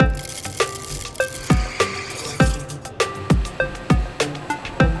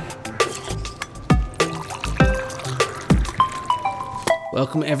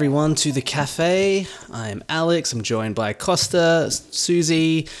Welcome everyone to the cafe. I'm Alex. I'm joined by Costa,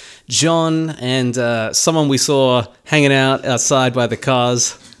 Susie, John, and someone we saw hanging out outside by the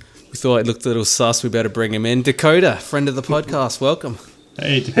cars. We thought it looked a little sus. We better bring him in. Dakota, friend of the podcast. Welcome.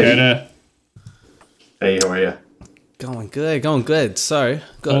 Hey, Dakota. Hey, how are you? Going good. So,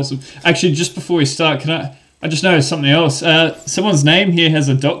 awesome. Actually, just before we start, I just noticed something else. Someone's name here has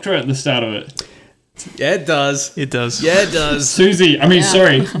a doctor at the start of it. Yeah, it does. It does. Yeah, it does. Susie.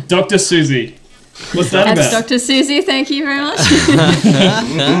 Sorry, Dr. Susie. What's that That's about? Dr. Susie, thank you very much.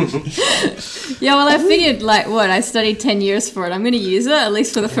 Yeah, well, I figured, I studied 10 years for it. I'm going to use it, at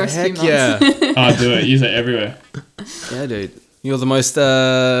least for the first few months. Yeah. Oh, do it. Use it everywhere. Yeah, dude. You're the most,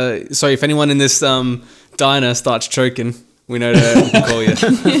 sorry, if anyone in this diner starts choking, we know to call you.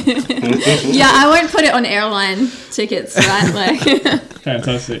 Yeah, I won't put it on airline tickets, right?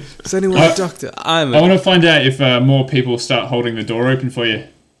 Fantastic. Is anyone a doctor? I want to find out if more people start holding the door open for you.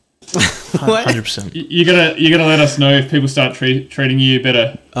 100%. You gotta let us know if people start treating you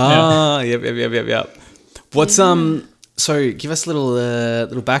better. Yep. What's so give us a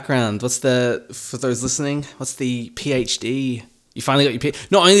little background. For those listening, what's the PhD? You finally got your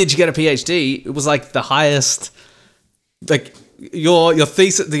PhD. Not only did you get a PhD, it was like the highest, like your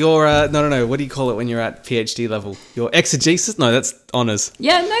thesis, no, what do you call it when you're at PhD level? Your exegesis? No, that's honors.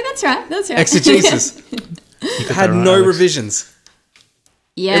 Yeah, no, that's right. Exegesis. Had no revisions.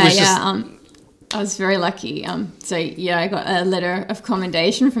 Yeah. I was very lucky. So yeah, I got a letter of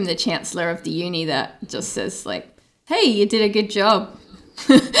commendation from the chancellor of the uni that just says hey, you did a good job.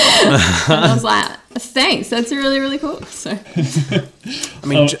 And I was like, thanks. That's really, really cool. So, I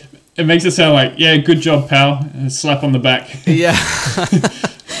mean, it makes it sound like, yeah, good job, pal. And a slap on the back. Yeah.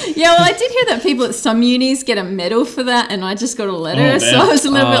 Yeah, well, I did hear that people at some unis get a medal for that, and I just got a letter, so I was a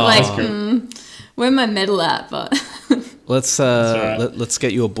little bit where's my medal at? But let's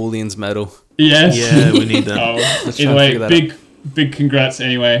get you a Boolean's medal. Yes. Yeah, we need that. Either way, big congrats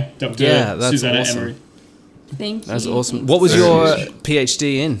anyway, Dr. Yeah, that's Susanna awesome. Emery. thank you. That's awesome. What was your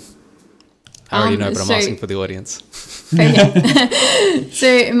PhD in? I already know, but I'm asking for the audience. Okay.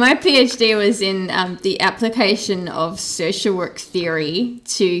 So my PhD was in the application of social work theory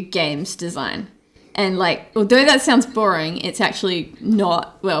to games design. And although that sounds boring, it's actually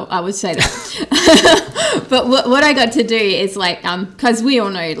not. Well, I would say that. But what I got to do is because we all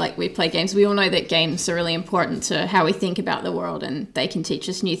know, we play games, we all know that games are really important to how we think about the world, and they can teach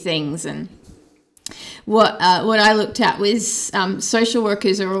us new things. And what I looked at was social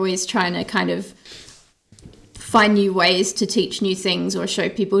workers are always trying to kind of find new ways to teach new things or show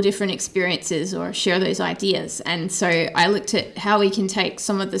people different experiences or share those ideas. And so I looked at how we can take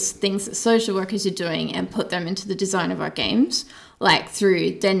some of the things that social workers are doing and put them into the design of our games,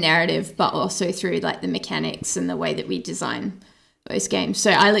 through their narrative, but also through the mechanics and the way that we design those games.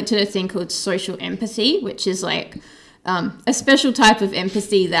 So I looked at a thing called social empathy, which is a special type of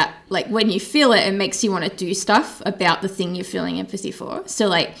empathy that when you feel it, it makes you want to do stuff about the thing you're feeling empathy for.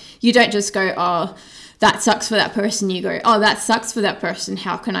 So you don't just go, oh, that sucks for that person. You go, oh, that sucks for that person.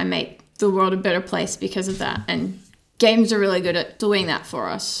 How can I make the world a better place because of that? And games are really good at doing that for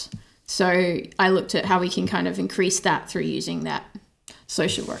us. So I looked at how we can kind of increase that through using that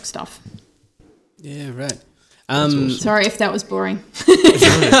social work stuff. Yeah, right. Sorry if that was boring.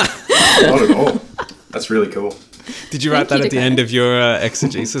 Not at all. That's really cool. Did you write that at the end of your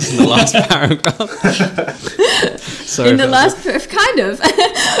exegesis in the last paragraph? In the last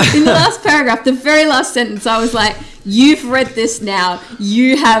paragraph, the very last sentence, I was like, you've read this now.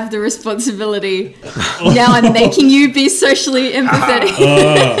 You have the responsibility. Now I'm making you be socially empathetic.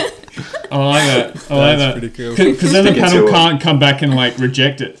 I like that. That's pretty cool. Because then the panel can't come back and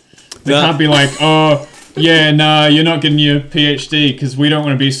reject it. They can't be like, oh, yeah, nah, you're not getting your PhD because we don't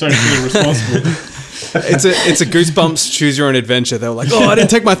want to be socially responsible. It's a Goosebumps choose your own adventure. They were like, oh, I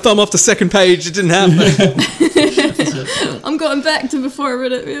didn't take my thumb off the second page. It didn't happen. I'm going back to before I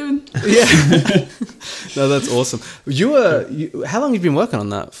read it. Yeah. No, that's awesome. How long have you been working on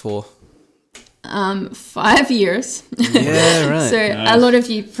that for? 5 years. Yeah, right. So nice. A lot of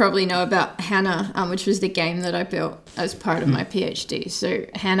you probably know about Hannah, which was the game that I built as part of my PhD. So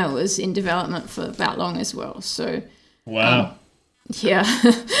Hannah was in development for that long as well. So wow. Yeah.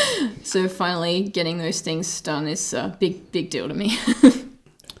 So finally getting those things done is a big deal to me.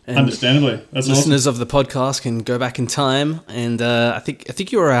 And understandably. That's listeners awesome. of the podcast can go back in time, and I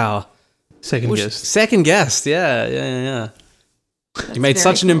think you were our Second guest. Second guest, yeah. You made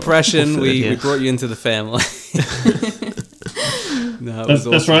such an impression. We brought you into the family. No, that's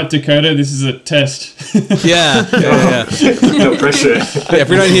awesome. right, Dakota. This is a test. Yeah. No pressure. Yeah, if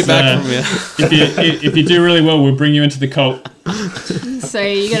we don't hear back from you. If you do really well, we'll bring you into the cult. So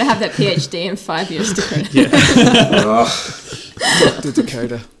you got to have that PhD in 5 years, Dakota. Dr.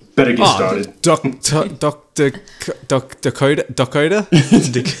 Dakota. Better get started. Dakota. Dakota. Dakota.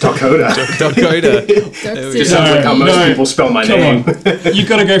 Just sounds like how most people spell my name. You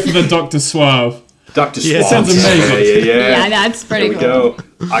got to go for the Dr. Suave. Dr. Yeah, Suave. sounds amazing. Yeah, that's pretty There we cool.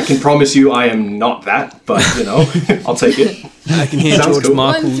 go. I can promise you I am not that, but, I'll take it. I can hear Sounds George cool.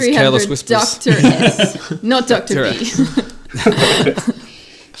 Michael's Careless 1300 Whispers. Dr. S, not Dr. B.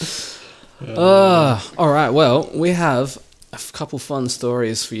 All right, well, we have a couple fun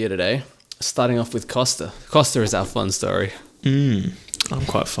stories for you today. Starting off with Costa. Costa is our fun story. I'm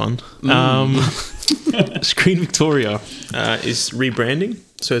quite fun. Screen Victoria is rebranding.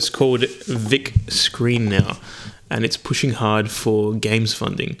 So it's called Vic Screen now. And it's pushing hard for games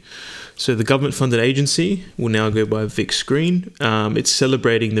funding. So the government-funded agency will now go by Vic Screen. It's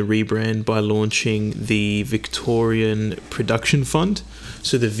celebrating the rebrand by launching the Victorian Production Fund.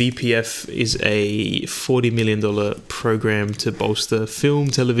 So the VPF is a $40 million program to bolster film,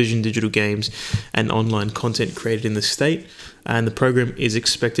 television, digital games, and online content created in the state. And the program is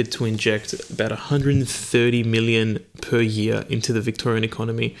expected to inject about $130 million per year into the Victorian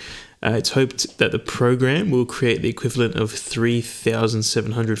economy. It's hoped that the program will create the equivalent of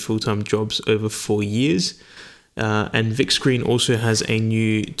 3,700 full-time jobs over 4 years. And Vic Screen also has a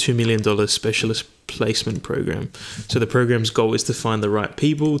new $2 million specialist placement program. So the program's goal is to find the right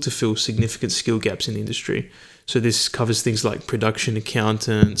people to fill significant skill gaps in the industry. So this covers things like production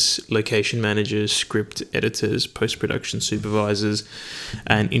accountants, location managers, script editors, post-production supervisors,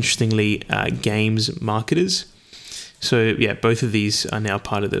 and interestingly, games marketers. So yeah, both of these are now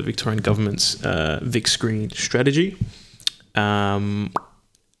part of the Victorian government's Vic Screen strategy. And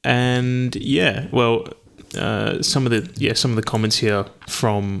yeah, well, some of the comments here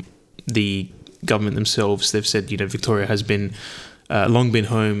from the government themselves, they've said, Victoria has been long been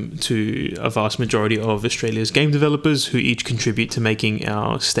home to a vast majority of Australia's game developers who each contribute to making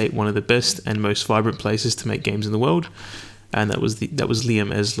our state one of the best and most vibrant places to make games in the world. And that was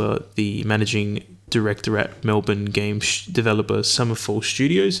Liam Esler, the managing director at Melbourne game developer Summerfall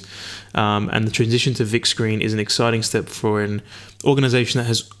Studios. And the transition to Vic Screen is an exciting step for an organisation that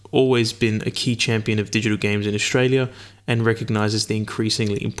has always been a key champion of digital games in Australia and recognises the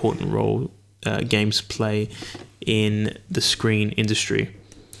increasingly important role games play in the screen industry.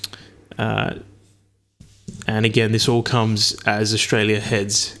 And again, this all comes as Australia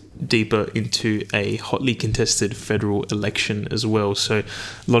heads deeper into a hotly contested federal election as well. So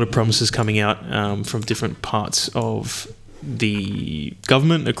a lot of promises coming out from different parts of the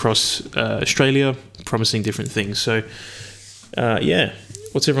government across Australia, promising different things. So yeah,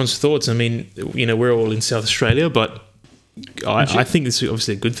 what's everyone's thoughts? I mean, we're all in South Australia, but I think it's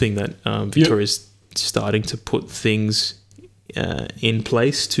obviously a good thing that Victoria's starting to put things in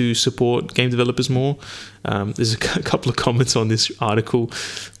place to support game developers more. There's a couple of comments on this article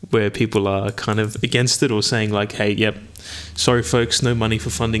where people are kind of against it or saying like, hey, yep, sorry folks, no money for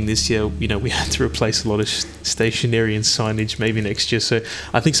funding this year. We had to replace a lot of stationery and signage maybe next year. So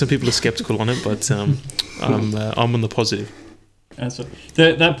I think some people are skeptical on it, but I'm on the positive.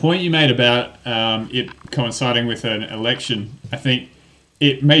 That point you made about it coinciding with an election, I think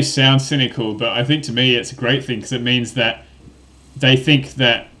it may sound cynical, but I think to me it's a great thing because it means that they think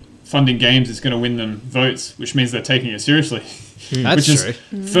that funding games is going to win them votes, which means they're taking it seriously. That's which true.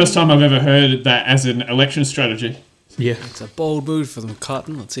 is first time I've ever heard that as an election strategy. Yeah, It's a bold move for them,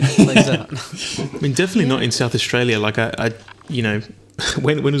 Cotton. Let's see if it plays out. I mean, definitely not in South Australia. Like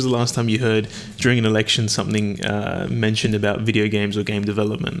when was the last time you heard during an election something mentioned about video games or game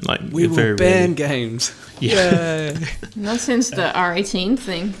development? Like We very will ban rarely. games. Yeah. Yay. Not since the R18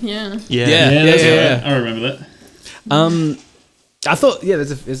 thing, yeah. Yeah. That's right. I remember that. I thought,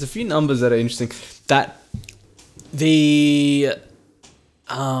 there's a few numbers that are interesting. That the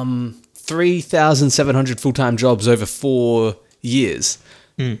 3,700 full-time jobs over 4 years.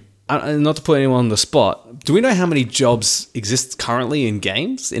 Not to put anyone on the spot, do we know how many jobs exist currently in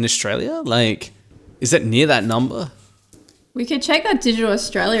games in Australia? Like, is that near that number? We could check that Digital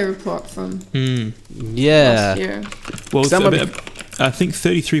Australia report from Yeah. last year. Well, That might I think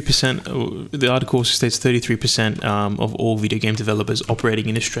 33%, the article also states 33% of all video game developers operating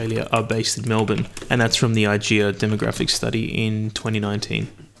in Australia are based in Melbourne. And that's from the IGEA demographic study in 2019.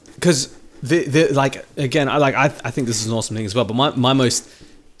 Because I think this is an awesome thing as well. But my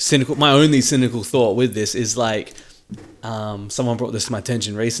only cynical thought with this is like, someone brought this to my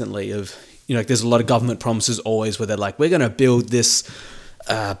attention recently. There's a lot of government promises always where they're like, we're going to build this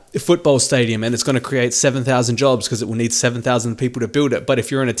football stadium and it's going to create 7,000 jobs because it will need 7,000 people to build it. But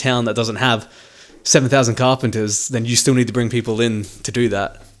if you're in a town that doesn't have 7,000 carpenters, then you still need to bring people in to do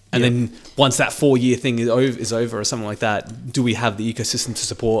that. And then once that 4-year thing is over or something like that, do we have the ecosystem to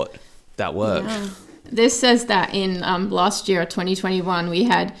support that work? Yeah. This says that in last year, 2021, we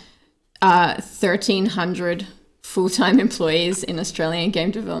had 1,300 full-time employees in Australian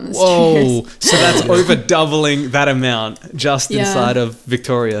game development Whoa! studios. So that's over doubling that amount just inside of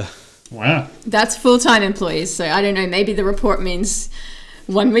Victoria. Wow. That's full-time employees. So I don't know, maybe the report means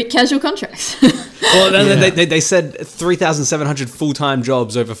 1 week casual contracts. Well, they said 3,700 full-time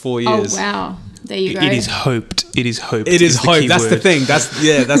jobs over 4 years. Oh, wow. There you go. It is hoped. It is hoped. It is the hope. key That's the word. thing.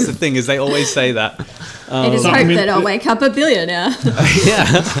 That's the thing is they always say that. It is So, I hope mean, that I'll wake up a billionaire.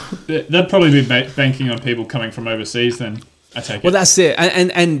 Yeah. They'd probably be banking on people coming from overseas then, I take it. Well, that's it,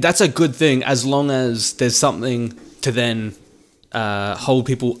 and that's a good thing as long as there's something to then hold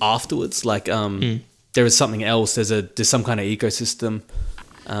people afterwards. Like there is something else. There's some kind of ecosystem.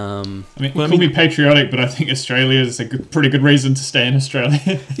 I mean, call me patriotic, but I think Australia is a pretty good reason to stay in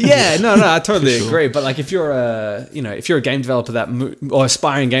Australia. Yeah, no, I totally agree. But like, if you're a game developer or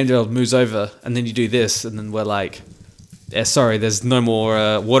aspiring game developer moves over, and then you do this, and then we're like, yeah, sorry, there's no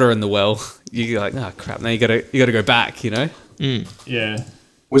more water in the well. You're like, oh crap, now you gotta go back. You know? Yeah.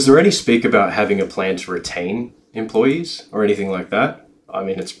 Was there any speak about having a plan to retain employees or anything like that? I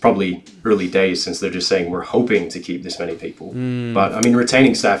mean, it's probably early days since they're just saying we're hoping to keep this many people. But I mean,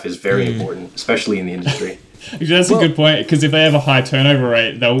 retaining staff is very important, especially in the industry. That's a good point, because if they have a high turnover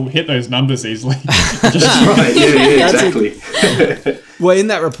rate, they'll hit those numbers easily. Right, yeah, exactly. Well, in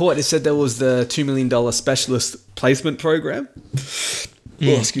that report, it said there was the $2 million specialist placement program.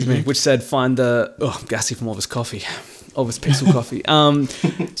 Oh, excuse me, which said I'm gassy from all this coffee. All this pixel coffee.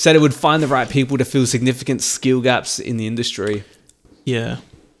 Said it would find the right people to fill significant skill gaps in the industry. Yeah.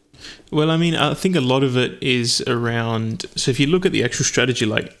 Well, I mean, I think a lot of it is around. So if you look at the actual strategy,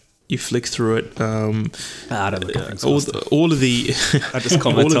 like you flick through it, I don't look at things. all of the I just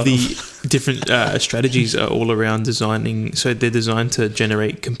comment all on of the different strategies are all around designing. So they're designed to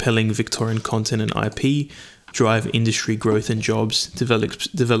generate compelling Victorian content and IP, drive industry growth and jobs,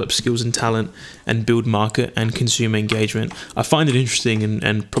 develop skills and talent, and build market and consumer engagement. I find it interesting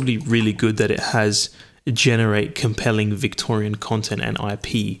and probably really good that it has generate compelling Victorian content and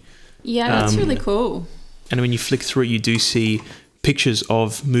IP. Yeah, that's really cool. And when you flick through it, you do see pictures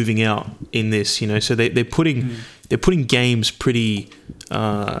of moving out in this. So they're putting games pretty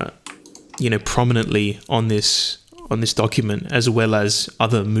prominently on this document, as well as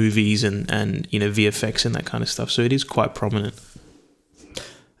other movies and VFX and that kind of stuff. So it is quite prominent. And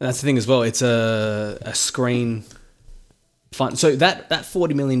that's the thing as well. It's a screen fund. So that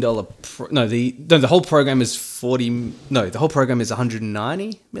 $40 million. The whole program is 40. No, the whole program is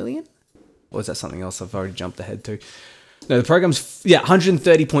 190 million. Or is that something else I've already jumped ahead to? No, the program's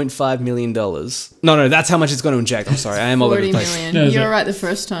 $130.5 million. No, that's how much it's going to inject. I'm sorry, I am all over the 40 place. million. No, You were right the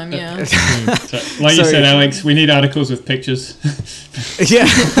first time, yeah. So, like you said, Alex, we need articles with pictures. Yeah,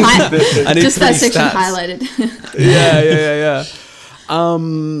 I need Just that 3 section stats. highlighted. Yeah.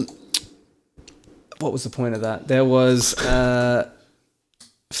 What was the point of that? There was.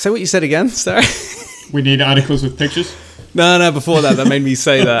 Say what you said again. Sorry. We need articles with pictures. No. Before that made me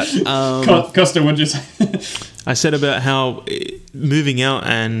say that. Costa, what'd you say? I said about how moving out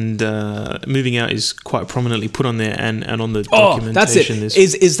is quite prominently put on there, and on the documentation. That's it. there's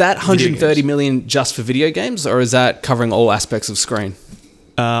Is that video 130 games. million just for video games, or is that covering all aspects of screen?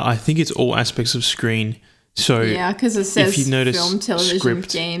 I think it's all aspects of screen. So Yeah, because it says you notice film, television,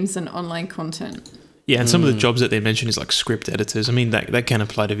 script- games, and online content. yeah, and some of the jobs that they mention is like script editors. I mean, that can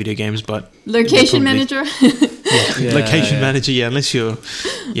apply to video games, but Location probably- manager. location manager, yeah, unless you're,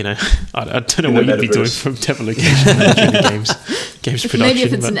 I don't know In what the you'd be doing metaverse. from devil location manager in the games production. Maybe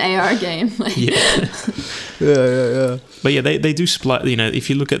if it's but, an AR game. Like, Yeah. but yeah, they do split. If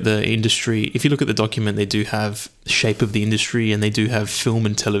you look at the industry, if you look at the document, they do have shape of the industry, and they do have film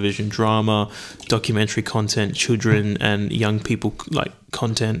and television, drama, documentary content, children and young people like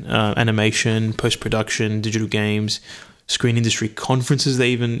content, animation, post production, digital games, screen industry conferences. They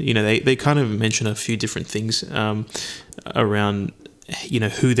even they kind of mention a few different things around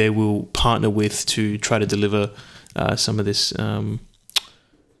who they will partner with to try to deliver some of this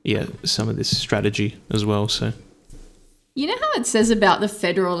strategy as well. So you know how it says about the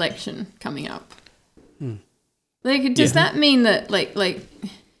federal election coming up? Like, does that mean that, like,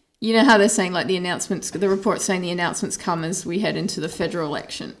 you know how they're saying, like, the report's saying the announcements come as we head into the federal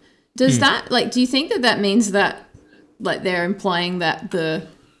election. Does that, do you think that means that, like, they're implying that the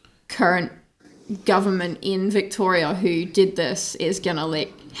current government in Victoria who did this is going to,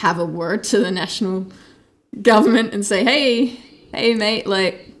 like, have a word to the national government and say, hey, mate,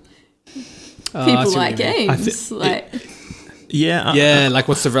 like, I people see what like you mean. games. Like, Yeah, Yeah, like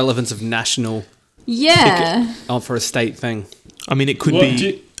what's the relevance of national yeah. for a state thing? I mean, it could Well, be.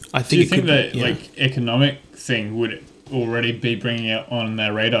 do you think that like economic thing would already be bringing it on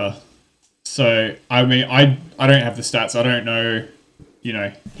their radar? So I mean, I don't have the stats. I don't know,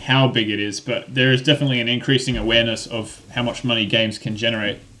 how big it is, but there is definitely an increasing awareness of how much money games can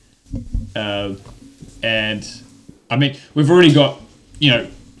generate. And I mean, we've already got,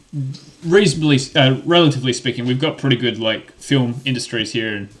 reasonably, relatively speaking, we've got pretty good like film industries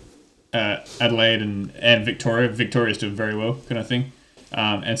here in Adelaide and Victoria. Victoria's doing very well, kind of thing.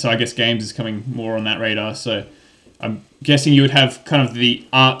 And so I guess games is coming more on that radar. So I'm guessing you would have kind of the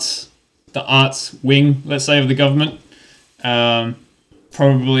arts wing, let's say, of the government.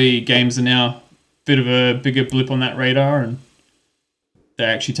 Probably games are now a bit of a bigger blip on that radar, and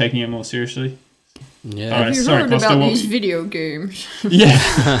they're actually taking it more seriously. Yeah. All right, Have you sorry, heard Costa, about what- these video games?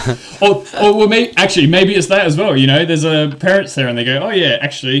 Yeah. or well, maybe it's that as well. There's parents there, and they go, "Oh yeah,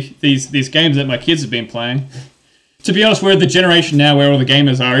 actually, these games that my kids have been playing." To be honest, we're the generation now where all the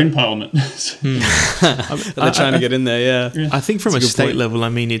gamers are in Parliament. They're trying to get in there, yeah. I think from a That's a good state point. level, I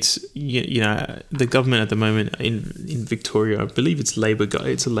mean, it's the government at the moment in Victoria. I believe it's Labor.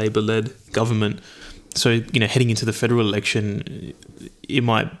 It's a Labor-led government. So heading into the federal election, it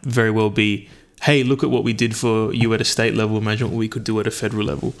might very well be, hey, look at what we did for you at a state level. Imagine what we could do at a federal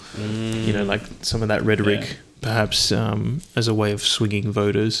level. Like some of that rhetoric, perhaps as a way of swinging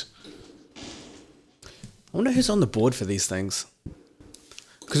voters. I wonder who's on the board for these things.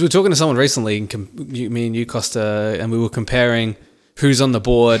 Because we were talking to someone recently, me and you, Costa, and we were comparing who's on the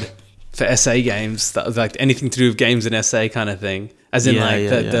board for SA games, that was like anything to do with games in SA kind of thing. As in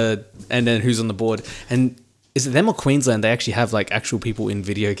and then who's on the board. And is it them or Queensland? They actually have like actual people in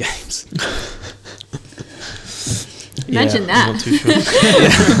video games. Imagine I'm that. not too sure.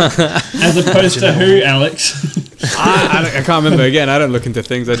 As opposed to who, Alex? I can't remember. Again, I don't look into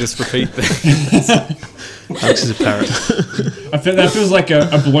things. I just repeat things. Alex is a parrot. I feel that feels like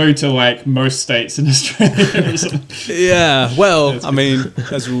a blow to like most states in Australia. Or something. Yeah, well, I mean,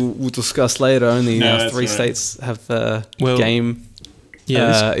 as we'll discuss later, only No, that's 3 right. states have Well, game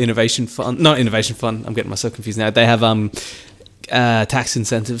innovation fund. Not innovation fund. I'm getting myself confused now. They have tax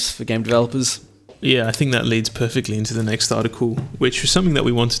incentives for game developers. Yeah, I think that leads perfectly into the next article, which was something that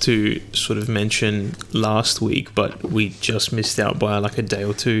we wanted to sort of mention last week, but we just missed out by like a day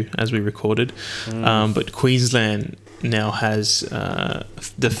or two as we recorded. But Queensland now has the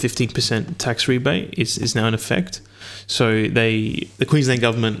 15% tax rebate is now in effect. So the Queensland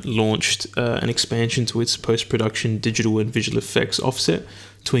government launched an expansion to its post-production digital and visual effects offset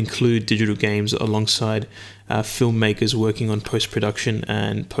to include digital games alongside filmmakers working on post-production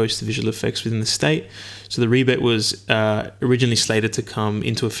and post-visual effects within the state. So the rebate was originally slated to come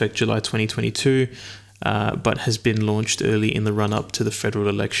into effect July 2022, but has been launched early in the run-up to the federal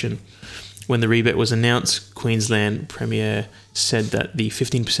election. When the rebate was announced, Queensland Premier said that the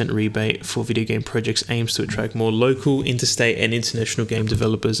 15% rebate for video game projects aims to attract more local, interstate and international game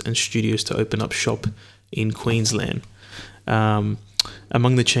developers and studios to open up shop in Queensland.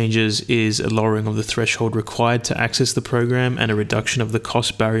 Among the changes is a lowering of the threshold required to access the program and a reduction of the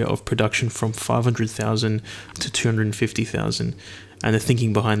cost barrier of production from $500,000 to $250,000. And the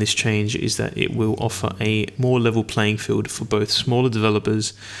thinking behind this change is that it will offer a more level playing field for both smaller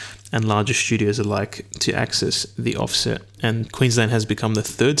developers and larger studios alike to access the offset. And Queensland has become the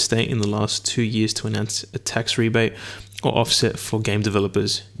third state in the last 2 years to announce a tax rebate or offset for game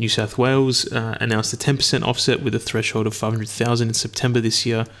developers. New South Wales announced a 10% offset with a threshold of $500,000 in September this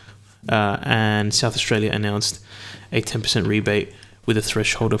year, and South Australia announced a 10% rebate with a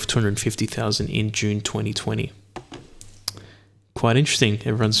threshold of $250,000 in June 2020. Quite interesting.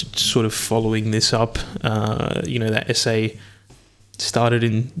 Everyone's sort of following this up. That SA started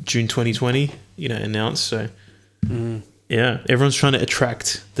in June 2020, announced. So, yeah, everyone's trying to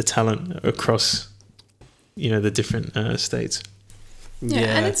attract the talent across the different states.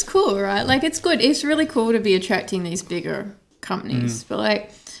 Yeah, and it's cool, right? Like, it's good. It's really cool to be attracting these bigger companies. But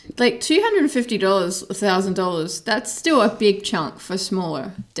like $250, $1,000, that's still a big chunk for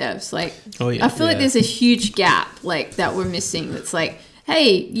smaller devs. Like, I feel like there's a huge gap like that we're missing. That's like,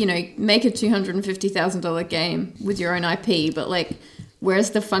 hey, make a $250,000 game with your own IP, but like,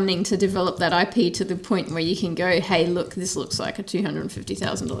 where's the funding to develop that IP to the point where you can go, hey, look, this looks like a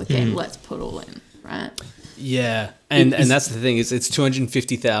 $250,000 game. Let's put all in, right? Yeah, and that's the thing is it's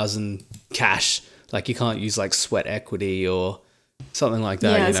 $250,000 cash. Like you can't use like sweat equity or something like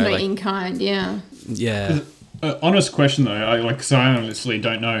that. Yeah, it's not in kind. Yeah. Yeah. Honest question though, I honestly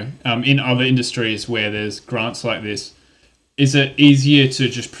don't know. In other industries where there's grants like this, is it easier to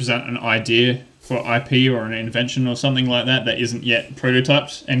just present an idea for IP or an invention or something like that isn't yet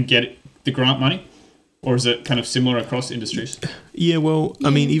prototyped and get the grant money? Or is it kind of similar across industries? Yeah, well, I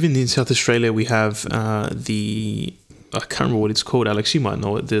mean, even in South Australia, we have I can't remember what it's called. Alex, you might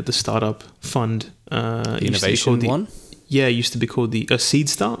know it. The startup fund. Innovation one? Yeah, it used to be called the Seed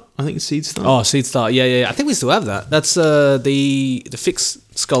Start. I think it's Seed Start. Oh, Seed Start. Yeah. I think we still have that. That's the Fix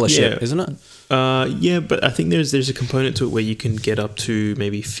scholarship, isn't it? Yeah, but I think there's a component to it where you can get up to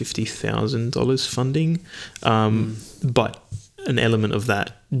maybe $50,000 funding, but an element of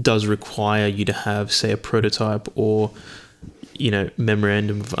that does require you to have, say, a prototype or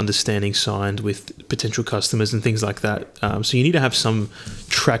memorandum of understanding signed with potential customers and things like that. So you need to have some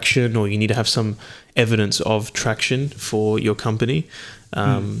traction, or you need to have some evidence of traction for your company.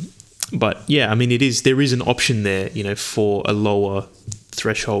 But yeah, I mean, there is an option there, for a lower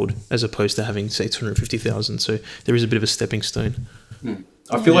threshold as opposed to having, say, 250,000. So there is a bit of a stepping stone.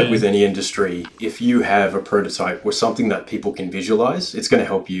 I feel like with any industry, if you have a prototype or something that people can visualize, it's going to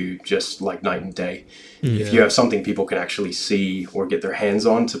help you just like night and day. If you have something people can actually see or get their hands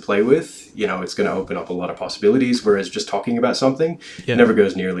on to play with, it's going to open up a lot of possibilities. Whereas just talking about something never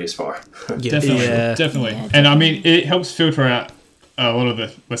goes nearly as far. Definitely. And I mean, it helps filter out a lot of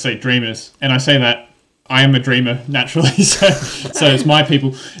the, let's say, dreamers. And I say that I am a dreamer naturally, so it's my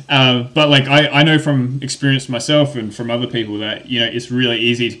people. But like I know from experience myself and from other people that it's really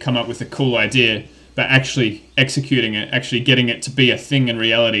easy to come up with a cool idea, but actually executing it, actually getting it to be a thing in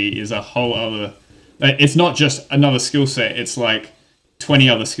reality is a whole other. It's not just another skill set; it's like 20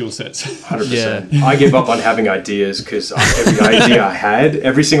 other skill sets. 100%. I gave up on having ideas because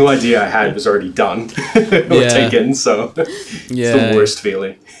every single idea I had was already done or taken. So it's the worst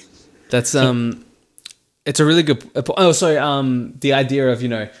feeling. That's It's a really good. The idea of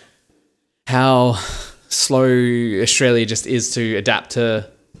how slow Australia just is to adapt to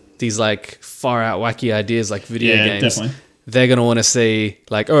these like far out wacky ideas like video games. Definitely. They're gonna want to see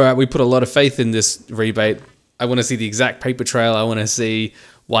like, all right, we put a lot of faith in this rebate. I want to see the exact paper trail. I want to see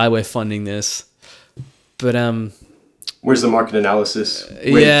why we're funding this. But where's the market analysis?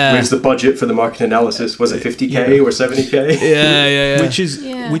 Where's the budget for the market analysis? Was it 50K or 70K? Yeah.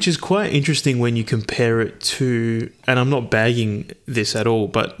 Which is quite interesting when you compare it to, and I'm not bagging this at all,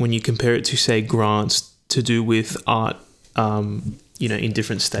 but when you compare it to, say, grants to do with art, in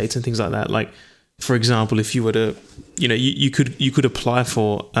different states and things like that. Like, for example, if you were to, you could apply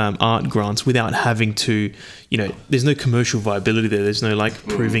for art grants without having to, there's no commercial viability there. There's no like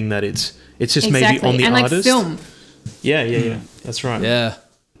proving that it's just maybe on the artist. Film. Yeah. That's right. Yeah.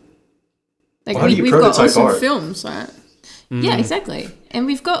 Like we've got awesome films, right? Yeah, exactly. And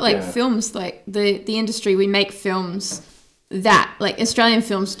we've got films like the industry. We make films that like Australian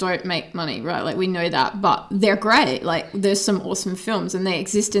films don't make money, right? Like we know that, but they're great. Like there's some awesome films and they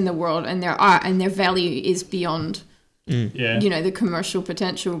exist in the world and their art and their value is beyond, the commercial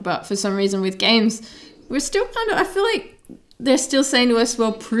potential. But for some reason with games, we're still I feel like they're still saying to us,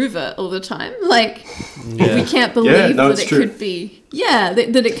 well, prove it all the time. Like we can't believe that it could be, that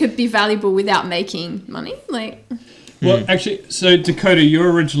it could be valuable without making money. Like, well, actually, so Dakota,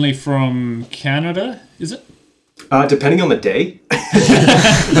 you're originally from Canada, is it? Depending on the day. I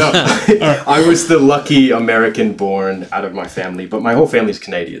was the lucky American born out of my family, but my whole family's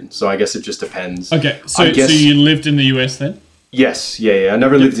Canadian, so I guess it just depends. Okay, so you lived in the US then? Yes, I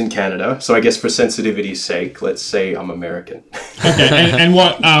never lived in Canada, so I guess for sensitivity's sake, let's say I'm American. Okay, and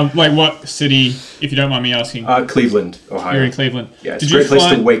what city, if you don't mind me asking? Cleveland, Ohio. You're in Cleveland. Yeah, it's a great place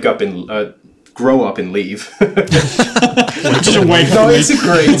to wake up and grow up and leave. It's a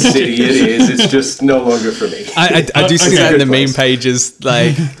great city. It is. It's just no longer for me. I do see that in the meme pages,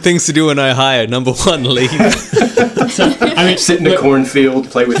 like things to do in Ohio. Number 1, leave. Sit in a cornfield,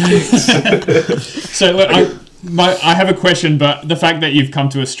 play with kids. So look, I have a question, but the fact that you've come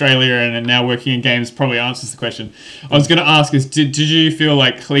to Australia and are now working in games probably answers the question. I was going to ask is, did you feel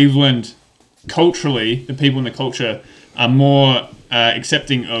like Cleveland, culturally, the people in the culture are more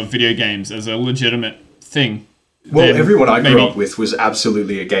accepting of video games as a legitimate thing? Well, everyone I grew up with was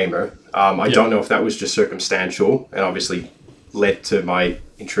absolutely a gamer. I don't know if that was just circumstantial and obviously led to my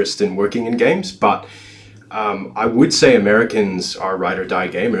interest in working in games, but I would say Americans are ride or die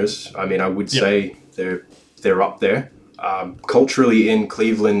gamers. I mean, I would say they're up there. Culturally in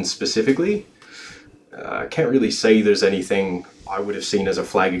Cleveland specifically, I can't really say there's anything I would have seen as a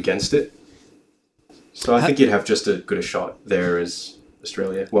flag against it. So I think you'd have just as good a shot there as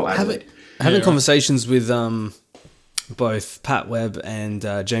Australia. Well, Adelaide. Having conversations with both Pat Webb and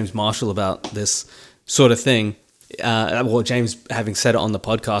James Marshall about this sort of thing, James having said it on the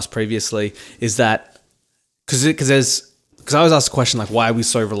podcast previously, is that because there's because I always ask the question like, why are we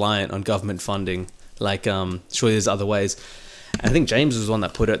so reliant on government funding? Like, surely there's other ways. And I think James was one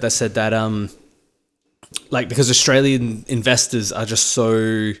that put it. That said that like, because Australian investors are just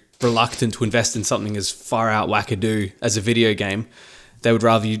so reluctant to invest in something as far out wackadoo as a video game, they would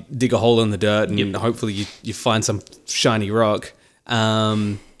rather you dig a hole in the dirt and hopefully you find some shiny rock.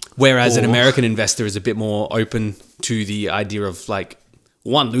 Whereas an American investor is a bit more open to the idea of like,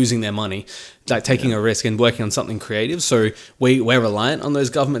 one, losing their money, like taking a risk and working on something creative. So we're reliant on those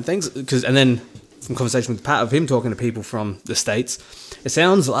government things. And then from conversation with Pat of him talking to people from the States, it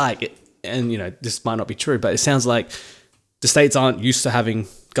sounds like, and you know, this might not be true, but it sounds like the States aren't used to having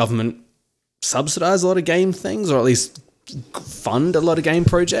government subsidize a lot of game things, or at least fund a lot of game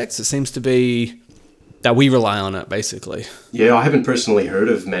projects. It seems to be that we rely on it, basically. Yeah, I haven't personally heard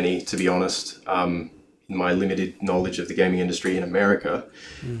of many, to be honest, in my limited knowledge of the gaming industry in America.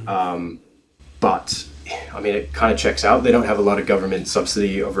 But, I mean, it kind of checks out. They don't have a lot of government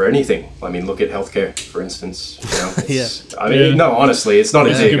subsidy over anything. I mean, look at healthcare, for instance. You know, I mean, no, honestly, it's not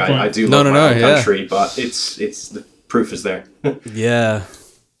a dig. I do love my own country, but it's the proof is there. Yeah.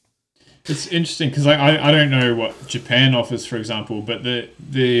 It's interesting because I don't know what Japan offers, for example, but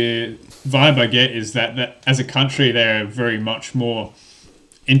the vibe I get is that as a country they're very much more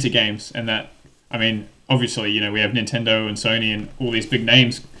into games, and that, I mean, obviously, you know, we have Nintendo and Sony and all these big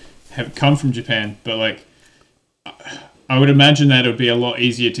names have come from Japan, but like I would imagine that it would be a lot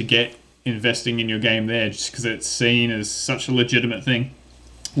easier to get investing in your game there just because it's seen as such a legitimate thing.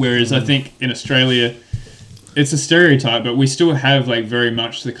 Whereas I think in Australia it's a stereotype, but we still have like very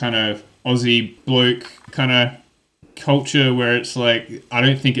much the kind of Aussie bloke kind of culture where it's like, I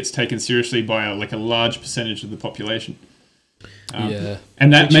don't think it's taken seriously by a large percentage of the population.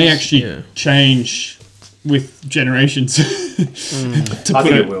 And that may actually change with generations. I think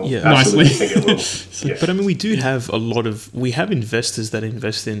it will. Nicely. Absolutely think it will. Yeah. But I mean, we have investors that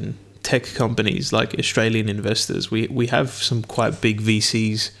invest in tech companies, like Australian investors. We have some quite big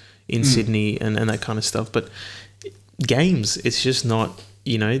VCs in Sydney and that kind of stuff. But games, it's just not,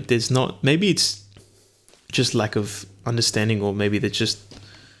 you know, there's not, maybe it's just lack of understanding, or maybe there's just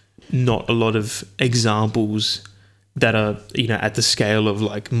not a lot of examples that are, you know, at the scale of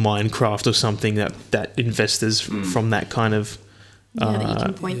like Minecraft or something that investors from that kind of that you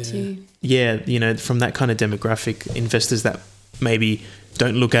can point to. Yeah, you know, from that kind of demographic, investors that maybe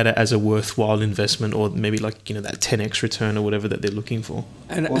don't look at it as a worthwhile investment, or maybe like, you know, that 10x return or whatever that they're looking for.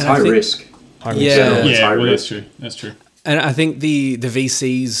 And it's high risk. That's true. And I think the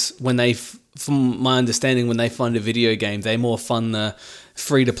VCs, when they, from my understanding, when they fund a video game, they more fund the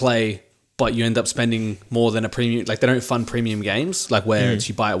free to play, but you end up spending more than a premium. Like, they don't fund premium games, like where it's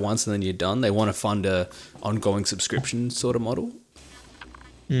you buy it once and then you're done. They want to fund a ongoing subscription sort of model.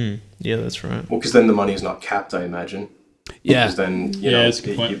 Yeah, that's right. Well, because then the money is not capped, I imagine. Yeah. Because then,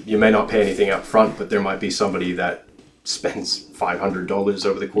 you may not pay anything up front, but there might be somebody that spends $500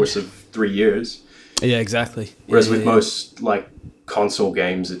 over the course of 3 years. Yeah, exactly. Whereas with most like console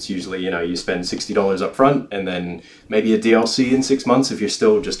games, it's usually, you know, you spend $60 up front and then maybe a DLC in 6 months if you're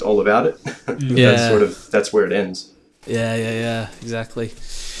still just all about it. That's where it ends. Yeah, exactly.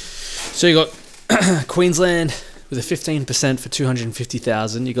 So you got Queensland with a 15% for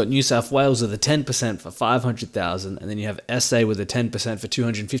 250,000. You got New South Wales with a 10% for 500,000, and then you have SA with a 10% for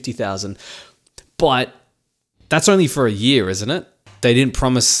 250,000. But that's only for a year, isn't it? They didn't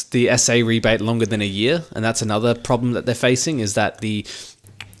promise the SA rebate longer than a year, and that's another problem that they're facing, is that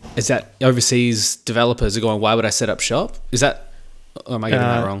overseas developers are going, why would I set up shop? Or am I getting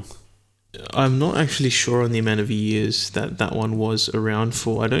that wrong? I'm not actually sure on the amount of years that one was around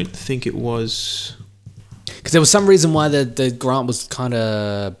for. I don't think it was... Because there was some reason why the grant was kind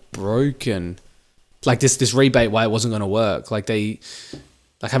of broken. Like this rebate, why it wasn't going to work. Like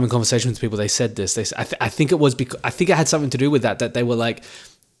having conversations with people, they said this. I think it was because I think it had something to do with that they were like,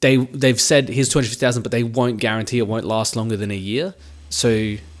 they've said here's 250,000, but they won't guarantee it won't last longer than a year.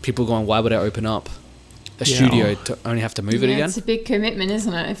 So people are going, why would I open up a studio to only have to move it again? It's a big commitment,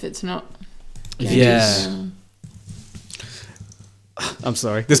 isn't it? If it's not. Yeah. I'm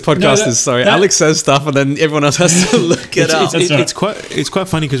sorry. This podcast is sorry. Alex says stuff, and then everyone else has to look it up. It's quite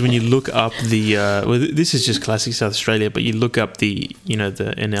funny because when you look up the this is just classic South Australia, but you look up the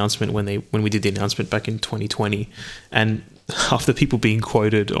announcement when we did the announcement back in 2020, and half the people being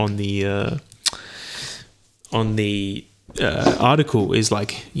quoted on the article is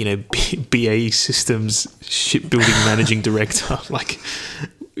like, you know, BAE Systems shipbuilding managing director, like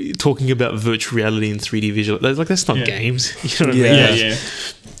talking about virtual reality and 3D visual. Like, that's not games. You know what I mean? Yeah.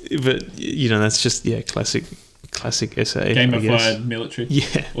 But, you know, that's just, classic Classic SA, I guess. Gamified military.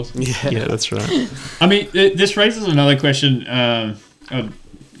 Yeah. Awesome. Yeah, that's right. I mean, this raises another question I'd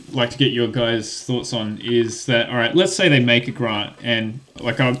like to get your guys' thoughts on, is that, all right, let's say they make a grant, and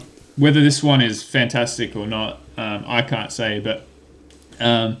like whether this one is fantastic or not, I can't say, but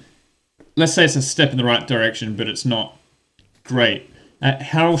let's say it's a step in the right direction, but it's not great.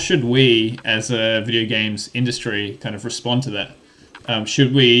 How should we, as a video games industry, kind of respond to that?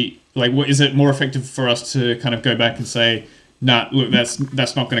 Should we, like, what is it more effective for us to kind of go back and say, nah, look,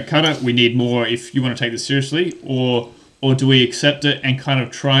 that's not going to cut it. We need more if you want to take this seriously, or do we accept it and kind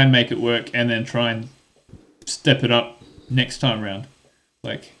of try and make it work, and then try and step it up next time around?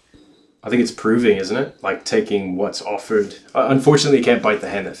 Like, I think it's proving, isn't it? Like taking what's offered. Unfortunately, you can't bite the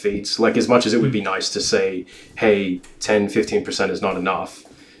hand that feeds. Like, as much as it would be nice to say, hey, 10, 15% is not enough,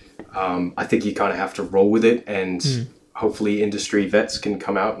 I think you kind of have to roll with it, and hopefully industry vets can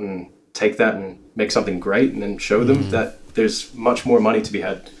come out and take that and make something great, and then show them that there's much more money to be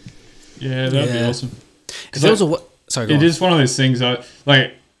had. Yeah, that'd be awesome. Because there was a... Sorry, go on. It is one of those things,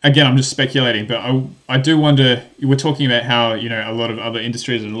 like, again, I'm just speculating, but I do wonder, we're talking about how, you know, a lot of other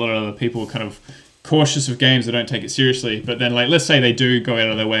industries and a lot of other people are kind of cautious of games that don't take it seriously. But then, like, let's say they do go out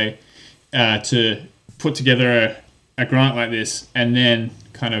of their way to put together a grant like this, and then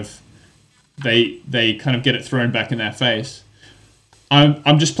kind of they kind of get it thrown back in their face.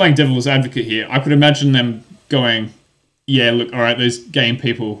 I'm just playing devil's advocate here. I could imagine them going, yeah, look, all right, those game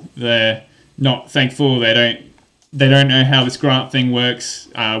people, they're not thankful, they don't know how this grant thing works.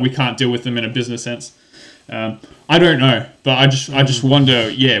 We can't deal with them in a business sense. I don't know, but I just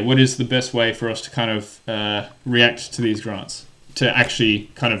wonder, what is the best way for us to kind of react to these grants, to actually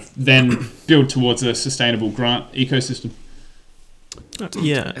kind of then build towards a sustainable grant ecosystem?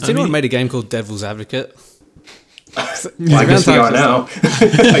 Yeah. Has anyone made a game called Devil's Advocate? Well, I guess we are now.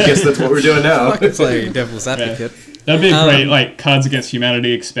 I guess that's what we're doing now. I could play Devil's Advocate. That'd be a great, like, Cards Against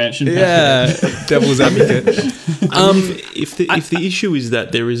Humanity expansion. Yeah, Devil's Advocate. If the issue is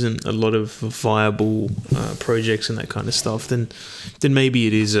that there isn't a lot of viable projects and that kind of stuff, then maybe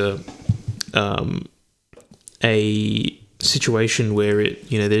it is a situation where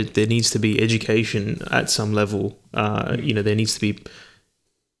there needs to be education at some level. There needs to be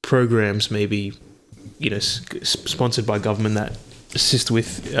programs, maybe sponsored by government, that assist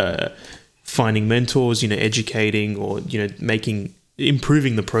with finding mentors, educating, or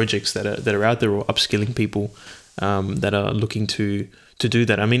improving the projects that are out there, or upskilling people that are looking to do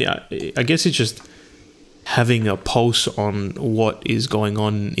that. I mean, I guess it's just having a pulse on what is going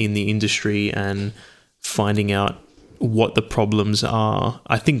on in the industry and finding out what the problems are.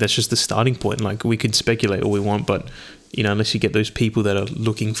 I think that's just the starting point. Like, we can speculate all we want, but unless you get those people that are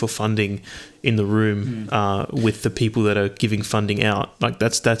looking for funding in the room with the people that are giving funding out, like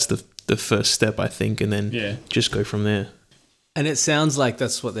that's the first step, I think, and then just go from there. And it sounds like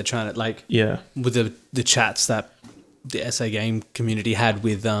that's what they're trying to, like, with the chats that the SA game community had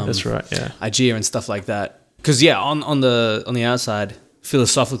with that's right, IGEA and stuff like that. Because on the outside,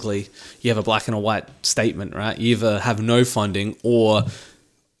 philosophically, you have a black and a white statement, right? You either have no funding, or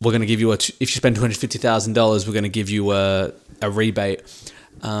we're going to give you if you spend $250,000, we're going to give you a rebate.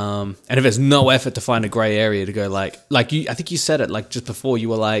 And if there's no effort to find a gray area to go, like you, I think you said it, like, just before, you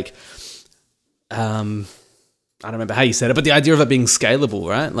were like, I don't remember how you said it, but the idea of it being scalable,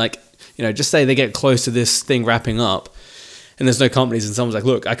 right? Like, just say they get close to this thing wrapping up, and there's no companies, and someone's like,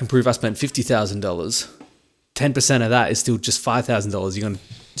 look, I can prove I spent $50,000. 10% of that is still just $5,000. You're going to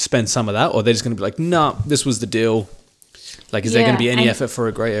spend some of that, or they're just going to be like, nah, this was the deal. Like, is there going to be any effort for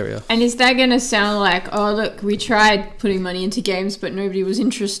a grey area? And is that going to sound like, oh, look, we tried putting money into games, but nobody was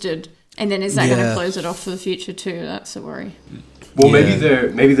interested? And then is that going to close it off for the future too? That's a worry. Well, maybe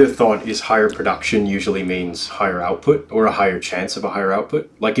their thought is higher production usually means higher output, or a higher chance of a higher output.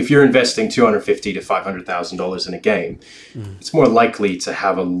 Like, if you're investing $250,000 to $500,000 in a game, it's more likely to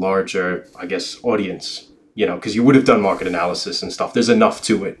have a larger, I guess, audience. Because you would have done market analysis and stuff. There's enough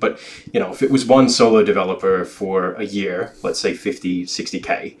to it. But, if it was one solo developer for a year, let's say 50,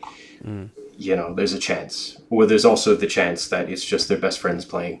 60K, there's a chance. Or there's also the chance that it's just their best friends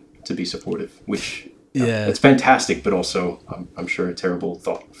playing to be supportive, which, it's fantastic, but also, I'm sure, a terrible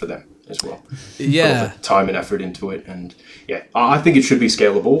thought for them as well. Yeah. Put all the time and effort into it. And, I think it should be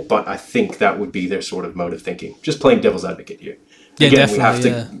scalable, but I think that would be their sort of mode of thinking. Just playing devil's advocate here. Yeah, again,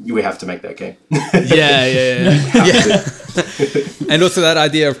 definitely. we have to make that game. Yeah. And also that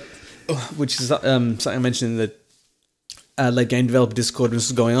idea, which is something I mentioned in the Adelaide Game Developer Discord when this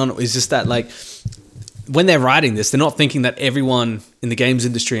was going on, is just that, like, when they're writing this, they're not thinking that everyone in the games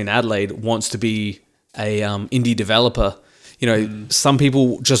industry in Adelaide wants to be a indie developer. You know, some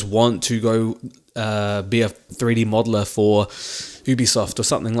people just want to go be a 3D modeler for Ubisoft or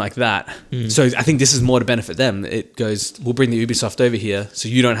something like that. So I think this is more to benefit them. It goes, we'll bring the Ubisoft over here so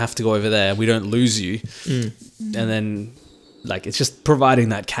you don't have to go over there. We don't lose you. And then, like, it's just providing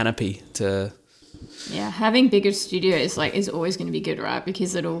that canopy to... Yeah, having bigger studios like is always going to be good, right?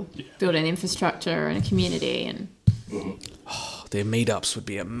 Because it'll build an infrastructure and a community, and their meetups would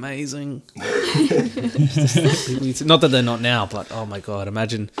be amazing. Not that they're not now, but oh my god,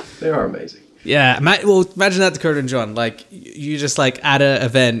 imagine. They are amazing. Yeah, well, imagine that, Dakota and John. Like, you just like at an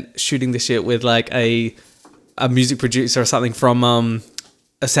event shooting this shit with like a music producer or something from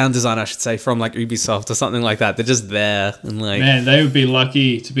a sound designer, I should say, from like Ubisoft or something like that. They're just there and like, Man, they would be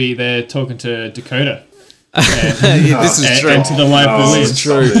lucky to be there talking to Dakota. yeah, this is true. And to the live bullies. This is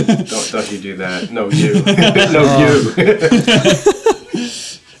true. Don't you do that? No, you. No, you.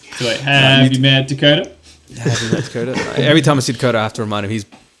 So like, have you met Dakota? Have you met Dakota? Every time I see Dakota, I have to remind him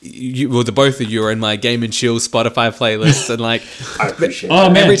the both of you are in my Game and Chill Spotify playlist, and like, I appreciate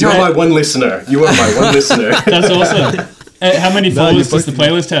Oh, that. man. You're my one listener. You are my one listener. That's awesome. How many followers does the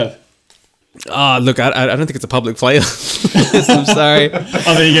playlist have? look, I don't think it's a public playlist. I'm sorry.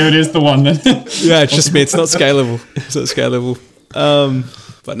 Oh, there you go. It is the one then. Yeah, it's just me. It's not scalable. It's not scalable.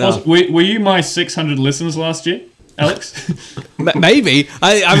 But no. Also, were you my 600 listeners last year, Alex? Maybe.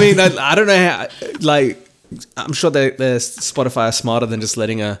 I mean, I don't know how, like, I'm sure that Spotify are smarter than just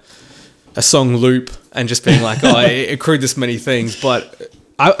letting a song loop and just being like, oh, it accrued this many things. But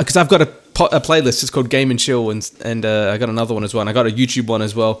because I've got a playlist, it's called Game and Chill, and I got another one as well. And I got a YouTube one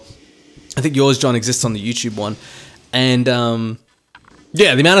as well. I think yours, John, exists on the YouTube one. And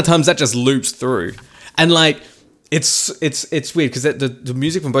yeah, the amount of times that just loops through. And like, it's weird because the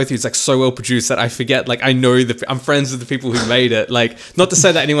music from both of you is like so well produced that I forget, like, I know I'm friends with the people who made it. Like, not to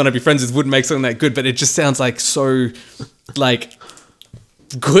say that anyone I'd be friends with wouldn't make something that good, but it just sounds like so like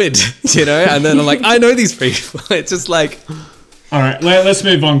good, you know? And then I'm like, I know these people. It's just like, All right, let's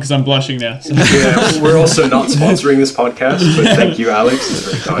move on because I'm blushing now. So. Yeah, we're also not sponsoring this podcast, but thank you, Alex. It's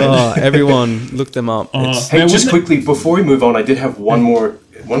very kind. oh, everyone look them up. It's- Hey, Man, just wouldn't quickly before we move on, I did have one more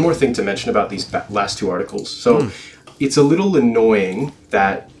thing to mention about these last two articles. So it's a little annoying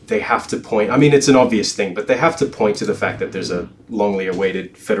that they have to point. I mean, it's an obvious thing, but they have to point to the fact that there's a longly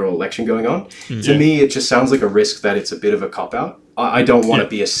awaited federal election going on. To me, it just sounds like a risk that it's a bit of a cop out. I don't want to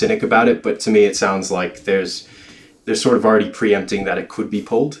be a cynic about it, but to me, it sounds like they're sort of already preempting that it could be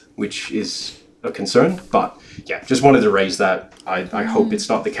pulled, which is a concern. But yeah, just wanted to raise that. I hope it's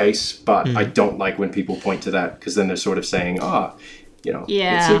not the case, but I don't like when people point to that because then they're sort of saying,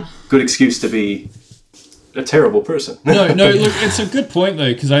 it's a good excuse to be a terrible person. No, look, it's a good point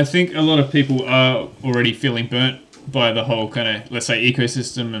though, because I think a lot of people are already feeling burnt by the whole kind of, let's say,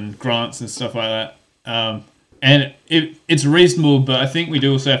 ecosystem and grants and stuff like that. And it's reasonable, but I think we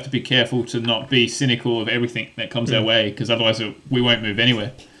do also have to be careful to not be cynical of everything that comes our way, because otherwise we won't move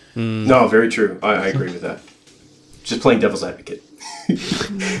anywhere. No, very true. I agree with that. Just playing devil's advocate.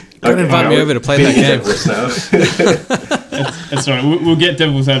 Don't invite me over to play that game. That's right. We'll get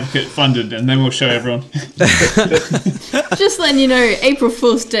Devil's Advocate funded, and then we'll show everyone. Just letting you know, April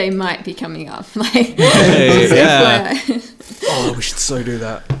Fool's Day might be coming up. Like, Hey, yeah. FYI. Oh, we should so do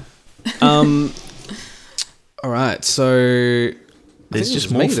that. All right, so There's think just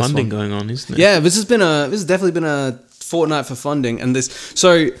we'll more make this funding one. going on, isn't it? Yeah, this has definitely been a fortnight for funding, and there's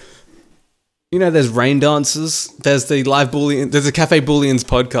Rain Dancers, there's the Live Boolean, there's a Cafe Booleans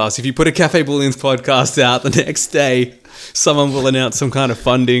podcast. If you put a Cafe Booleans podcast out, the next day someone will announce some kind of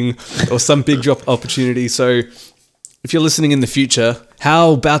funding or some big job opportunity. So if you're listening in the future,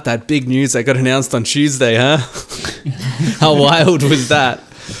 how about that big news that got announced on Tuesday, huh? How wild was that?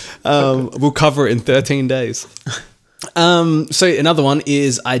 We'll cover it in 13 days. So another one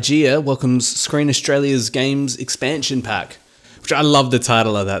is IGEA welcomes Screen Australia's Games Expansion Pack, which I love the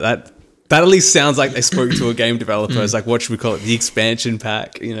title of that. That at least sounds like they spoke to a game developer. It's like, what should we call it? The expansion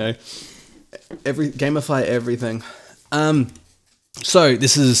pack, you know? Gamify everything. So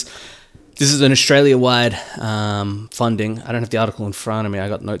this is an Australia-wide funding. I don't have the article in front of me. I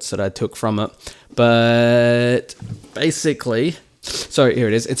got notes that I took from it. But basically, so here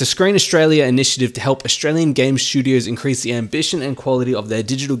it is. It's a Screen Australia initiative to help Australian game studios increase the ambition and quality of their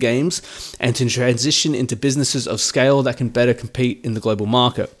digital games and to transition into businesses of scale that can better compete in the global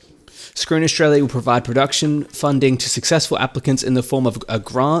market. Screen Australia will provide production funding to successful applicants in the form of a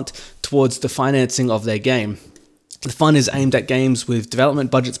grant towards the financing of their game. The fund is aimed at games with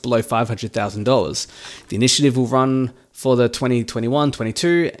development budgets below $500,000. The initiative will run for the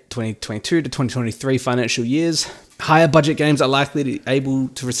 2021-22, 2022 to 2023 financial years. Higher budget games are likely to be able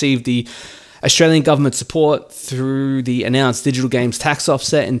to receive the Australian government support through the announced digital games tax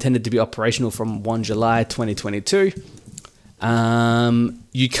offset intended to be operational from 1 July 2022.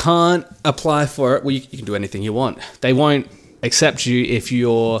 You can't apply for it. Well, you can do anything you want. They won't accept you if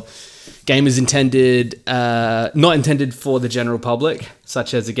your game is intended, not intended for the general public,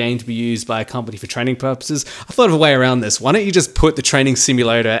 such as a game to be used by a company for training purposes. I thought of a way around this. Why don't you just put the training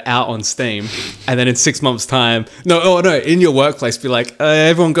simulator out on Steam, and then in 6 months' time, in your workplace, be like,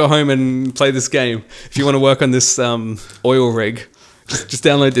 everyone go home and play this game. If you want to work on this oil rig, just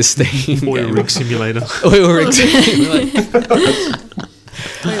download this Steam Oil game. rig simulator. Oil rig simulator.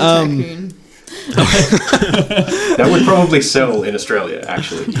 Tycoon. That would probably sell in Australia,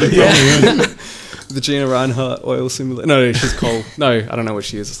 actually. The Gina Reinhardt oil simulator. No, she's coal. No, I don't know what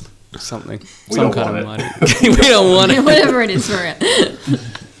she is. Something. We Some don't kind want of it. mining. We don't want it. Whatever it is for it.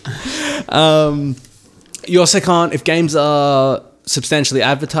 You also can't, if games are substantially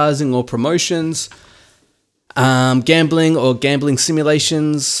advertising or promotions, gambling or gambling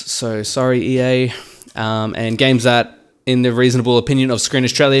simulations. So sorry, EA. And games that, in the reasonable opinion of Screen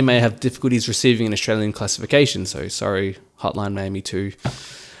Australia, may have difficulties receiving an Australian classification. So sorry, Hotline Miami 2.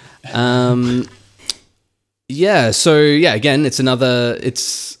 Again, it's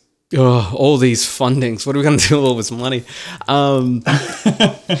all these fundings. What are we going to do with all this money?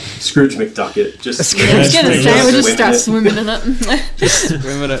 Scrooge McDucket. Just I was going to say, we'll just start swimming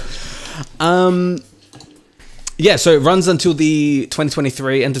swimming in it. So it runs until the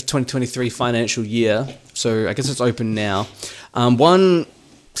end of 2023 financial year. So I guess it's open now. One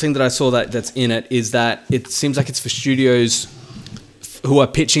thing that I saw that's in it is that it seems like it's for studios who are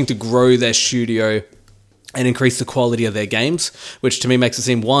pitching to grow their studio and increase the quality of their games, which to me makes it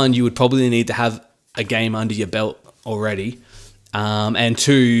seem, one, you would probably need to have a game under your belt already. And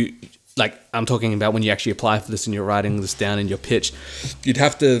two, like I'm talking about when you actually apply for this and you're writing this down in your pitch, you'd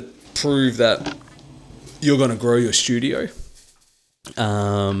have to prove that you're going to grow your studio.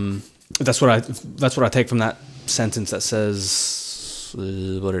 That's what I take from that sentence that says,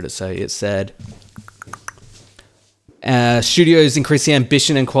 what did it say? It said, studios increase the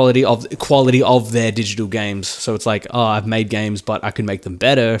ambition and quality of their digital games. So it's like, I've made games, but I could make them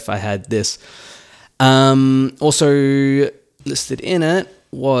better if I had this. Also listed in it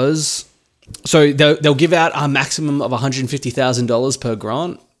was, so they'll give out a maximum of $150,000 per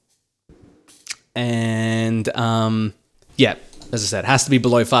grant. And as I said, it has to be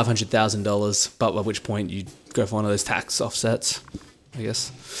below $500,000, but at which point you go for one of those tax offsets, I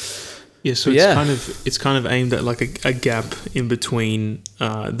guess. Yeah, so it's kind of aimed at like a gap in between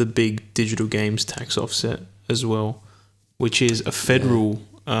the big digital games tax offset as well, which is a federal.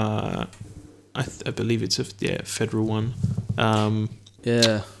 I believe it's a federal one.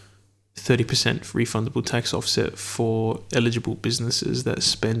 30% refundable tax offset for eligible businesses that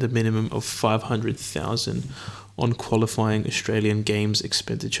spend a minimum of $500,000 on qualifying Australian games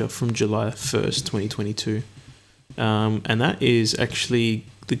expenditure from July 1st, 2022. And that is actually,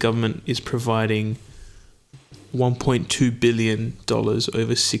 the government is providing $1.2 billion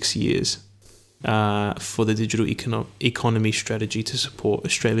over 6 years for the digital economy strategy to support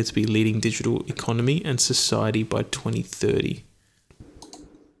Australia to be leading digital economy and society by 2030.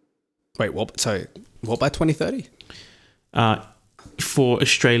 Wait, what? So, what by 2030? For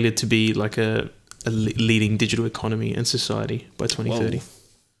Australia to be like a leading digital economy and society by 2030. Whoa,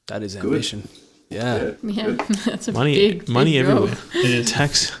 that is ambition. Yeah. Yeah, that's a Money big everywhere. It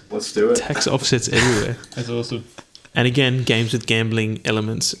is. Let's do it. Tax offsets everywhere. That's awesome. And again, games with gambling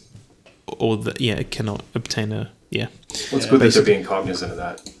elements, cannot obtain a Well, it's good that they're being cognizant of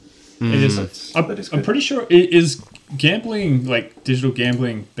that. It is. That is I'm good. pretty sure is gambling, like digital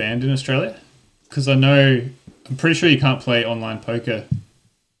gambling, banned in Australia? Because I'm pretty sure you can't play online poker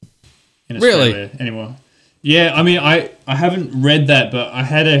in Australia anymore. Yeah, I mean, I haven't read that, but I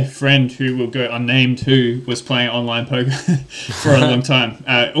had a friend who will go unnamed who was playing online poker for a long time,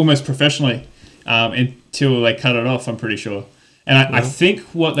 almost professionally, until they cut it off, I'm pretty sure. And I think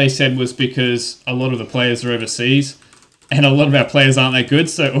what they said was because a lot of the players are overseas, and a lot of our players aren't that good,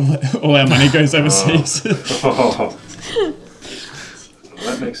 so all our money goes overseas. Well,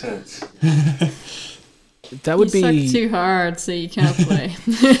 that makes sense. That would You be suck too hard, so you can't play.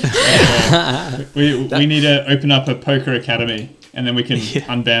 We need to open up a poker academy, and then we can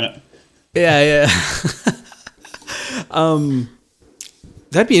unban it. Yeah.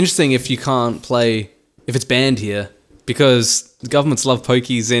 That'd be interesting if you can't play, if it's banned here, because the governments love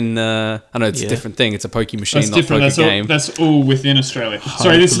pokies in. I know it's a Yeah. different thing. It's a pokey machine, That's not different. poker That's all, game. that's all within Australia.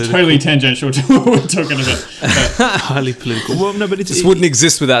 Sorry, this is political. totally tangential to what we're talking about. Highly political. Well, no, but This wouldn't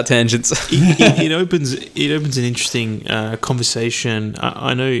exist without tangents. it opens an interesting conversation.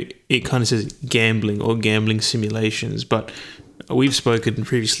 I know it kind of says gambling or gambling simulations, but we've spoken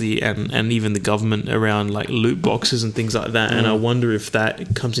previously and even the government around like loot boxes and things like that. And I wonder if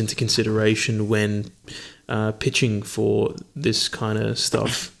that comes into consideration when pitching for this kind of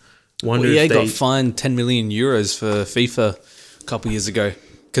stuff. Wonder EA if they got fined 10 million euros for FIFA a couple years ago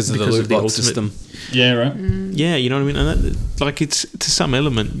because of the Because loot of the box ultimate- system. Yeah, right. Yeah, you know what I mean? And that, like, it's to some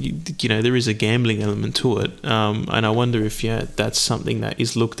element, you know, there is a gambling element to it. And I wonder if, that's something that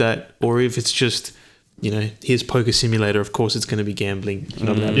is looked at, or if it's just, you know, here's Poker Simulator, of course it's going to be gambling. You're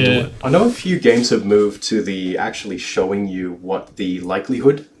not allowed to do Yeah. it. I know a few games have moved to the actually showing you what the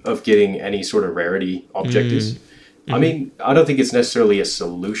likelihood of getting any sort of rarity object is. I mean, I don't think it's necessarily a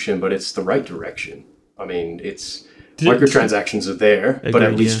solution, but it's the right direction. I mean, it's microtransactions are there, but at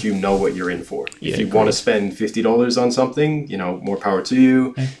Agreed, least you know what you're in for. Yeah, If you want to spend $50 on something, you know, more power to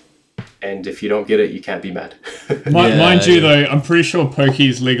you. And if you don't get it, you can't be mad. Mind you, though, I'm pretty sure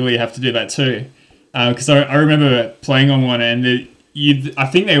pokies legally have to do that too. Because I remember playing on one, and I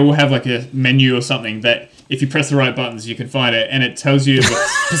think they all have like a menu or something that if you press the right buttons, you can find it, and it tells you the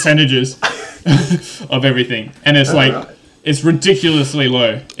percentages of everything. And it's right. it's ridiculously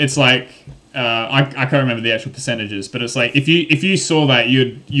low. It's like I can't remember the actual percentages, but it's like if you saw that,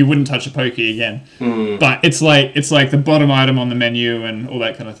 you wouldn't touch a pokey again. But it's like the bottom item on the menu and all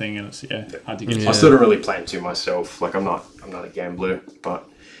that kind of thing, and it's hard to get. I still don't really plan to myself. Like I'm not a gambler, but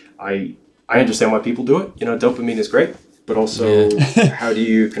I understand why people do it. You know, dopamine is great, but also how do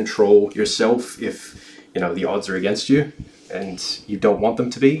you control yourself if you know the odds are against you and you don't want them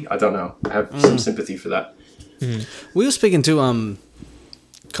to be? I don't know. I have some sympathy for that. We were speaking to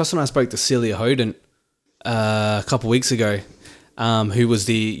Costa and I spoke to Celia Hoden a couple weeks ago, who was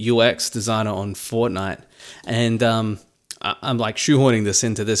the UX designer on Fortnite, and I'm like shoehorning this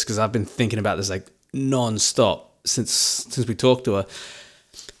into this because I've been thinking about this like non-stop since we talked to her.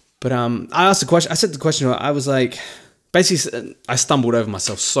 But I asked the question. I said the question. I was like, basically, I stumbled over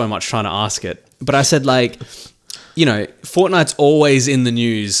myself so much trying to ask it. But I said like, you know, Fortnite's always in the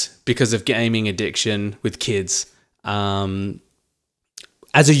news because of gaming addiction with kids.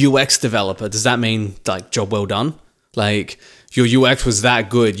 As a UX developer, does that mean like job well done? Like your UX was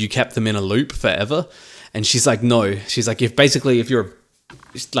that good, you kept them in a loop forever? And she's like, no. She's like, if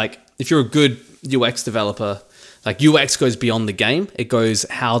you're a good UX developer, like UX goes beyond the game. It goes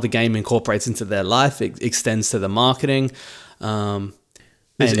how the game incorporates into their life. It extends to the marketing.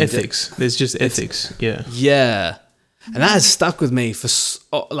 There's and ethics. There's just ethics. Yeah. Yeah. And that has stuck with me for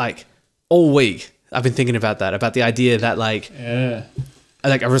like all week. I've been thinking about that, about the idea that like the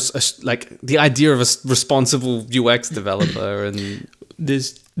idea of a responsible UX developer. And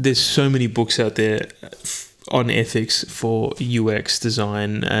There's so many books out there on ethics for UX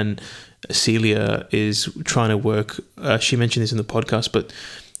design, and Celia is trying to work. She mentioned this in the podcast, but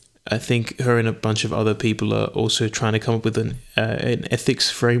I think her and a bunch of other people are also trying to come up with an ethics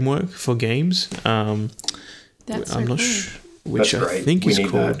framework for games. That's I'm so not cool. sure which That's I great. think We is need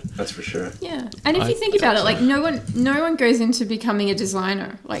called. that. That's for sure. Yeah, and if you think about it, like no one goes into becoming a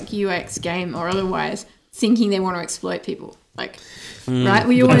designer, like UX game or otherwise, thinking they want to exploit people. Like, right?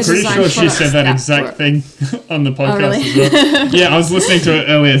 We all want I'm to pretty design sure she products said that exact work. thing on the podcast really? as well. Yeah, I was listening to it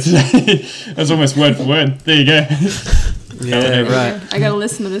earlier today. It was almost word for word. There you go. yeah, right. I gotta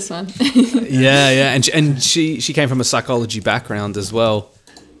listen to this one. Yeah. And she came from a psychology background as well.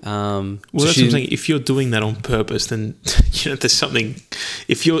 Well, that's what I'm saying. If you're doing that on purpose, then you know there's something.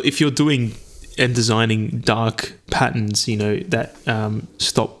 If you're doing and designing dark patterns, you know that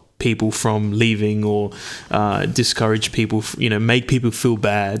stop people from leaving or discourage people, you know, make people feel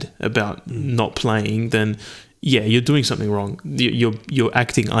bad about not playing, then yeah, you're doing something wrong. You're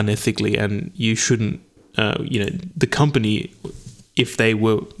acting unethically, and you shouldn't. You know, the company, if they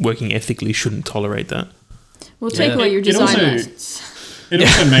were working ethically, shouldn't tolerate that. We'll take Yeah. away your It design also- license. It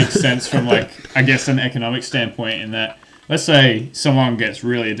also makes sense from like I guess an economic standpoint in that let's say someone gets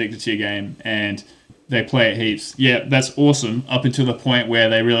really addicted to your game and they play it heaps. Yeah, that's awesome up until the point where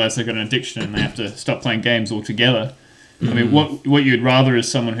they realize they've got an addiction and they have to stop playing games altogether. I mean, what you'd rather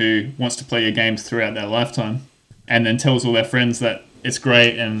is someone who wants to play your games throughout their lifetime and then tells all their friends that it's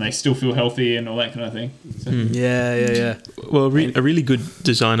great and they still feel healthy and all that kind of thing. So, Yeah. Well, a really good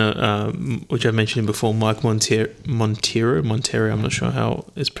designer, which I've mentioned before, Mike Montero, I'm not sure how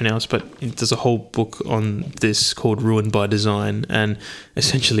it's pronounced, but there's a whole book on this called Ruined by Design, and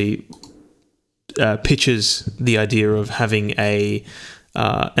essentially pitches the idea of having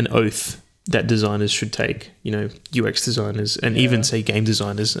an oath that designers should take, UX designers and even say game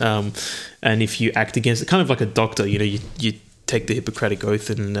designers. And if you act against it, kind of like a doctor, you take the Hippocratic Oath,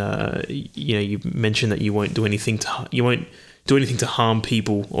 and you mention that you won't do anything to harm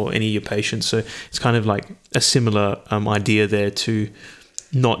people or any of your patients. So it's kind of like a similar idea there to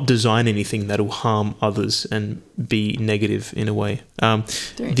not design anything that'll harm others and be the website.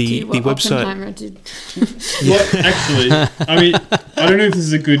 Well, actually, I mean, I don't know if this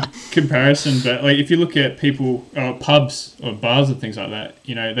is a good comparison, but like if you look at people, pubs or bars and things like that,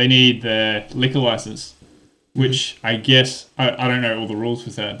 they need their liquor license, which I guess I don't know all the rules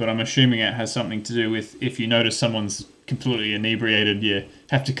with that, but I'm assuming it has something to do with if you notice someone's completely inebriated, you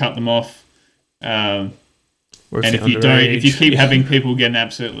have to cut them off. And if you don't, if you keep having people getting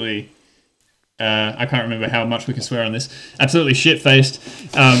absolutely, I can't remember how much we can swear on this, absolutely shit-faced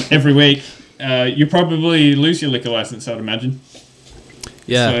every week, you probably lose your liquor license, I'd imagine.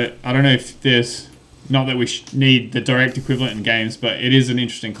 Yeah. So I don't know if there's, not that we need the direct equivalent in games, but it is an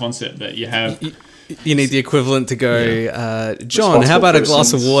interesting concept that you have. You need the equivalent to go, John, how about a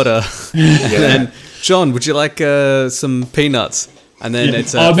glass of water? And then, John, would you like some peanuts? And then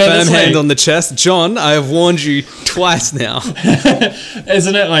it's a firm hand on the chest. John, I have warned you twice now.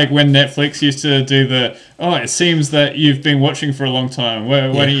 Isn't it like when Netflix used to do it seems that you've been watching for a long time.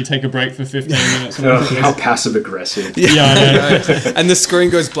 Why don't you take a break for 15 minutes? How passive aggressive. Yeah, I know. And the screen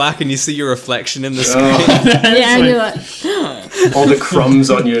goes black and you see your reflection in the screen. And you're like... all the crumbs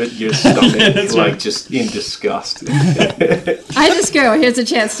on your stomach, just in disgust. I just go, here's a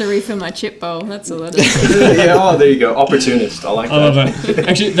chance to refill my chip bowl. That's all it is. There you go. Opportunist. I like that. I love it.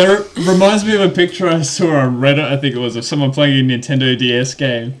 Actually, that reminds me of a picture I saw on Reddit, I think it was, of someone playing a Nintendo DS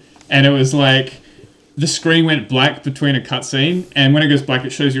game. And it was like, the screen went black between a cutscene, and when it goes black,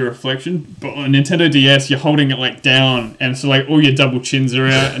 it shows your reflection. But on Nintendo DS, you're holding it like down, and so like all your double chins are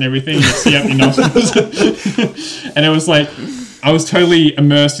out and everything. You see out your nostrils, and it was like I was totally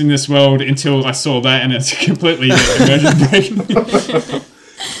immersed in this world until I saw that, and it's completely immersion breaking.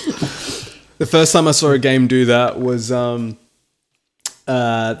 The first time I saw a game do that was the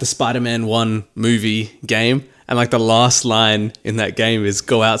Spider-Man 1 movie game, and like the last line in that game is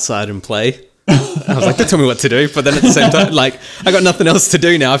 "Go outside and play." I was like, don't tell me what to do. But then at the same time, like, I got nothing else to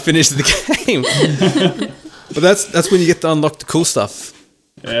do now. I finished the game. But that's when you get to unlock the cool stuff.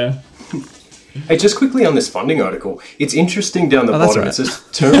 Yeah. Hey, just quickly on this funding article, it's interesting down the bottom. Right. It says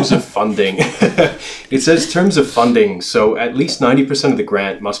terms of funding. It says terms of funding. So at least 90% of the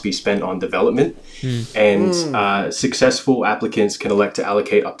grant must be spent on development, and successful applicants can elect to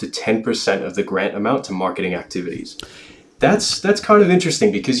allocate up to 10% of the grant amount to marketing activities. That's kind of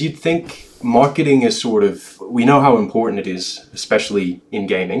interesting, because you'd think marketing is we know how important it is, especially in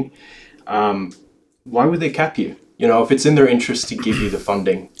gaming. Why would they cap you? If it's in their interest to give you the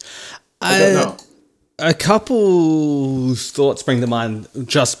funding. I don't know. A couple thoughts spring to mind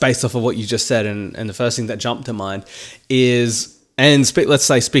just based off of what you just said, and the first thing that jumped to mind is, let's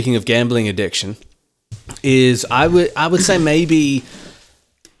say, speaking of gambling addiction, is I would say maybe,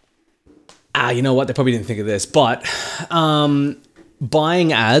 you know what, they probably didn't think of this, but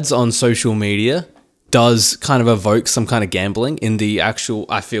buying ads on social media does kind of evoke some kind of gambling in the actual,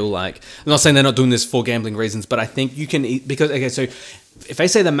 I feel like, I'm not saying they're not doing this for gambling reasons, but I think you can, because, okay, so if they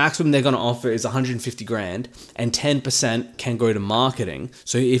say the maximum they're going to offer is 150 grand and 10% can go to marketing.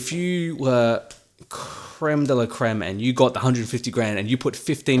 So if you were creme de la creme and you got the 150 grand and you put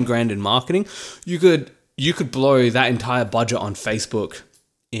 15 grand in marketing, you could blow that entire budget on Facebook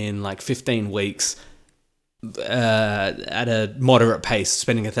in like 15 weeks at a moderate pace,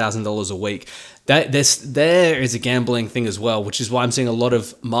 spending $1,000 a week. There is a gambling thing as well, which is why I'm seeing a lot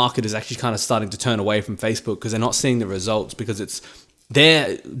of marketers actually kind of starting to turn away from Facebook, because they're not seeing the results, because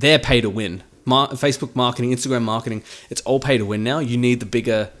they're pay to win. Facebook marketing, Instagram marketing, it's all pay to win now. You need the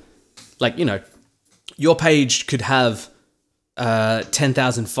bigger, your page could have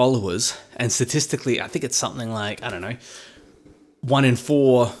 10,000 followers, and statistically, I think it's something like, 1 in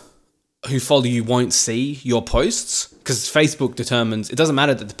 4 who follow you won't see your posts, because Facebook determines, it doesn't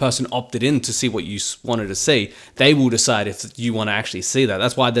matter that the person opted in to see what you wanted to see. They will decide if you want to actually see that.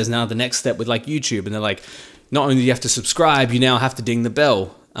 That's why there's now the next step with like YouTube, and they're like, not only do you have to subscribe, you now have to ding the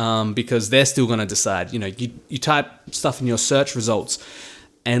bell, because they're still going to decide. You type stuff in your search results,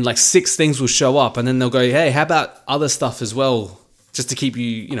 and like 6 things will show up, and then they'll go, hey, how about other stuff as well, just to keep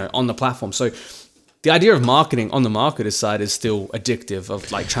you, on the platform. So the idea of marketing on the marketer's side is still addictive,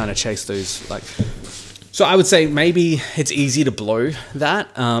 of like trying to chase those, like. So I would say maybe it's easy to blow that.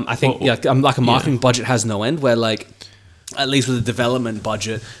 I think like a marketing budget has no end, where like, at least with a development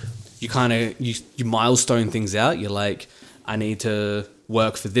budget, you kind of you milestone things out. You're like, I need to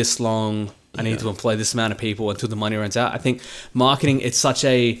work for this long. I need to employ this amount of people until the money runs out. I think marketing, it's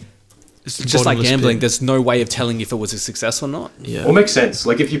just like gambling. pit. There's no way of telling if it was a success or not. Yeah. Well, it makes sense.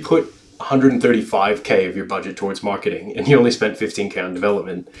 Like if you put 135k of your budget towards marketing and you only spent 15k on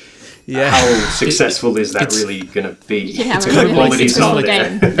development, how successful is that really going to be? You have If a the really quality's successful not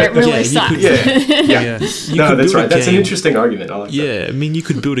there. game that really you sucks. could- Yeah. You No, could that's build a right. That's an game- interesting argument. I like that. Yeah, I mean, you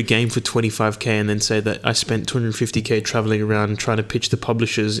could build a game for 25k and then say that I spent 250k traveling around trying to pitch to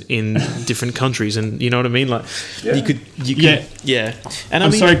publishers in different countries, and you know what I mean? Like, Yeah. you could, Yeah. And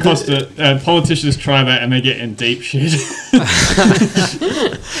I'm sorry, the- Costa. Politicians try that and they get in deep shit.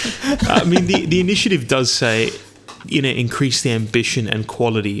 I mean, the initiative does say, increase the ambition and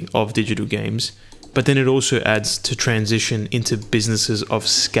quality of digital games, but then it also adds to transition into businesses of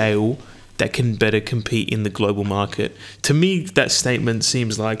scale that can better compete in the global market. To me, that statement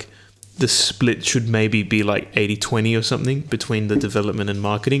seems like the split should maybe be like 80-20 or something between the development and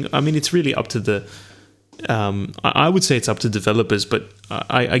marketing. I mean, it's really up to the... I would say it's up to developers, but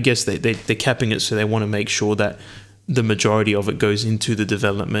I guess they're capping it so they want to make sure that the majority of it goes into the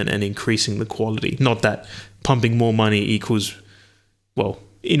development and increasing the quality. Not that pumping more money equals, well,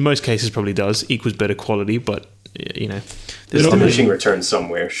 in most cases probably does, equals better quality, but, there's There's diminishing returns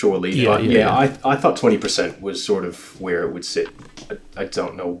somewhere, surely. Yeah, But yeah. I thought 20% was sort of where it would sit. I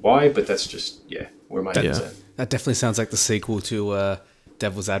don't know why, but that's just, where my head's Yeah. at. That definitely sounds like the sequel to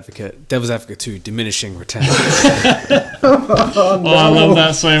Devil's Advocate. Devil's Advocate 2, Diminishing Returns. Oh, I love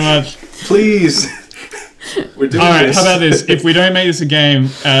that so much. Please! We're doing All right, this. how about this? If we don't make this a game,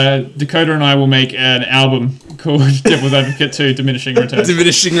 Dakota and I will make an album called Devil's Advocate 2 Diminishing Returns.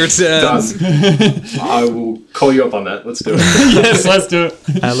 Diminishing Returns. Done. I will call you up on that. Let's do it. Yes, let's do it.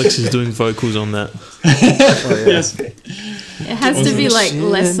 Alex is doing vocals on that. Yes. It has to be like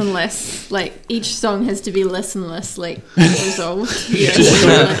less and less. Like each song has to be less and less like resolved. Yeah.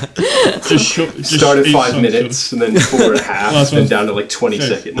 Just short, just Start at each 5 song minutes, and then 4.5, Last then one. down to like 20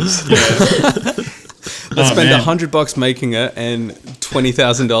 seconds. Yeah. Let's Oh, spend man. $100 making it and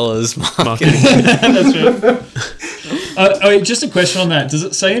 $20,000 marketing. That's right. Just a question on that. Does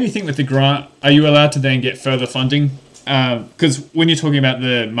it say anything with the grant? Are you allowed to then get further funding? Because when you're talking about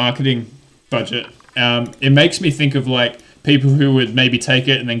the marketing budget, it makes me think of like people who would maybe take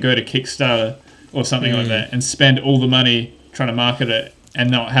it and then go to Kickstarter or something like that and spend all the money trying to market it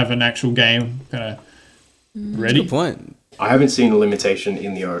and not have an actual game kind of ready. Good point. I haven't seen a limitation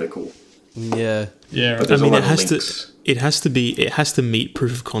in the article, Yeah. Yeah. but Right. there's I mean, a it lot of has links. to. It has to meet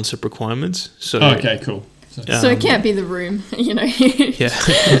proof of concept requirements. So Okay. Cool. So, So it can't be The Room, yeah.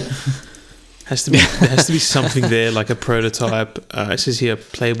 There has to be something there, like a prototype. It says here,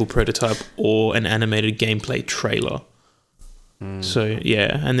 playable prototype or an animated gameplay trailer. So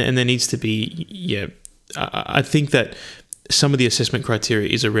yeah, and there needs to be I think that some of the assessment criteria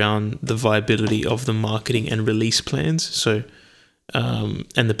is around the viability of the marketing and release plans. So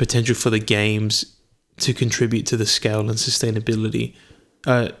and the potential for the games to contribute to the scale and sustainability.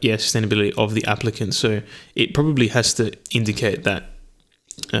 Sustainability of the applicant. So it probably has to indicate that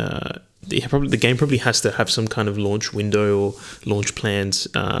the game probably has to have some kind of launch window or launch plans,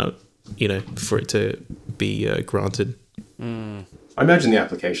 for it to be granted. I imagine the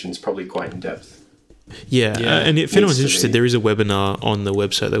application is probably quite in depth. Yeah, Yeah, and if needs anyone's to interested, be. there is a webinar on the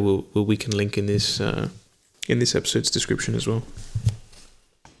website that we can link in this episode's description as well.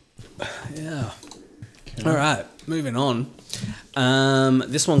 Yeah. All right, moving on.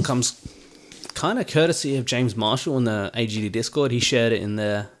 This one comes kind of courtesy of James Marshall in the AGD Discord. He shared it in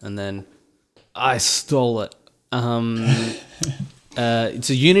there, and then I stole it. It's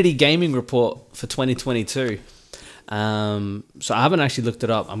a Unity gaming report for 2022. So I haven't actually looked it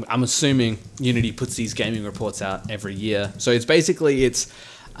up. I'm assuming Unity puts these gaming reports out every year. So it's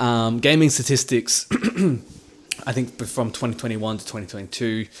gaming statistics, I think from 2021 to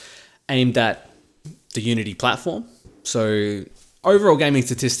 2022, aimed at the Unity platform. So overall gaming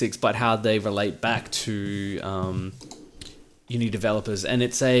statistics, but how they relate back to Unity developers. And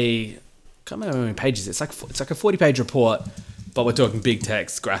it's I can't remember how many pages. It's like a 40-page report, but we're talking big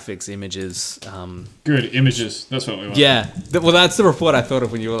text, graphics, images. good images. That's what we want. Yeah, well, that's the report I thought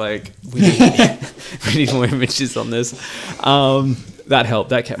of when you were like, we need more images on this. That helped.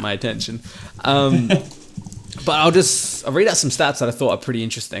 That kept my attention. But I'll read out some stats that I thought are pretty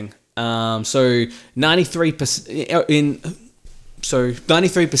interesting. So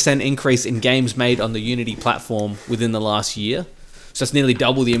 93% increase in games made on the Unity platform within the last year. So that's nearly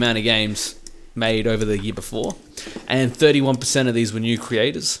double the amount of games made over the year before. And 31% of these were new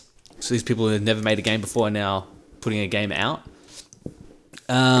creators. So these people who had never made a game before are now putting a game out.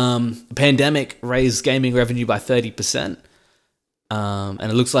 The pandemic raised gaming revenue by 30%. And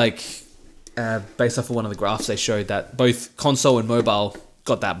it looks like, based off of one of the graphs, they showed that both console and mobile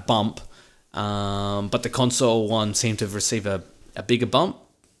got that bump. But the console one seemed to receive a bigger bump.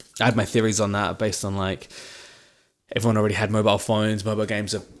 I had my theories on that based on like everyone already had mobile phones. Mobile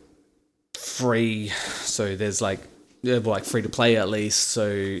games are free, so there's like free to play at least.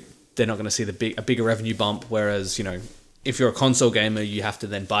 So they're not going to see a bigger revenue bump. Whereas if you're a console gamer, you have to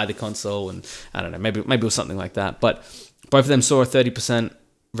then buy the console, and I don't know, maybe it was something like that. But both of them saw a 30%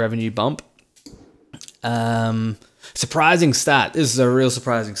 revenue bump. Surprising stat. This is a real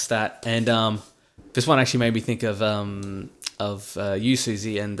surprising stat, and this one actually made me think of you,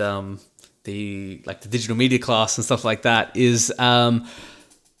 Susie, and the digital media class and stuff like that. Is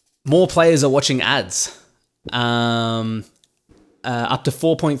more players are watching ads. Up to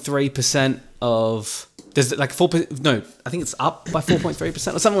 4.3% of there's like 4. No, I think it's up by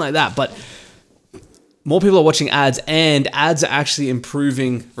 4.3% or something like that. But more people are watching ads, and ads are actually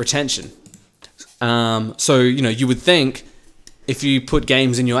improving retention. So you would think if you put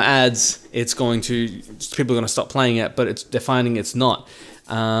games in your ads, people are going to stop playing it, but they're finding it's not.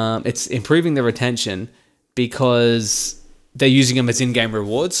 It's improving the retention because they're using them as in-game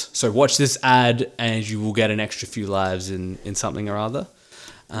rewards. So watch this ad and you will get an extra few lives in something or other.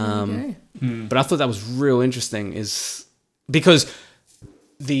 But I thought that was real interesting, is because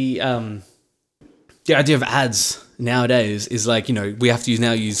the idea of ads nowadays is like, we have to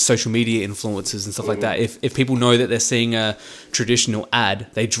use social media influencers and stuff like that. If people know that they're seeing a traditional ad,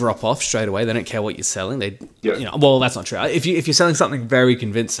 they drop off straight away. They don't care what you're selling. Well, that's not true. If you're selling something very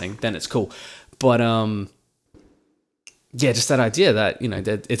convincing, then it's cool. But just that idea that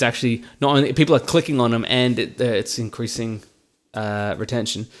that it's actually not only people are clicking on them, and it's increasing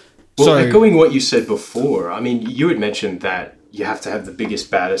retention. Well, echoing what you said before, I mean, you had mentioned that you have to have the biggest,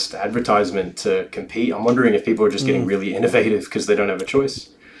 baddest advertisement to compete. I'm wondering if people are just getting really innovative because they don't have a choice.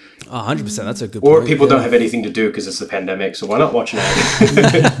 100%. That's a good point. Or point. People don't have anything to do because it's the pandemic, so why not watch an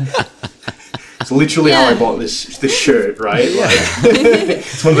ad? It's literally how I bought this shirt, right? Like,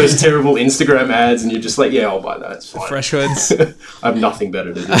 it's one of those terrible Instagram ads, and you're just like, yeah, I'll buy that. It's fine. Fresh hoods. I have nothing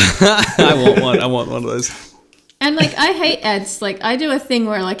better to do. I want one of those. And I hate ads. I do a thing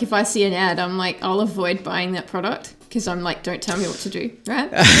where if I see an ad, I'm I'll avoid buying that product. Because I'm don't tell me what to do, right?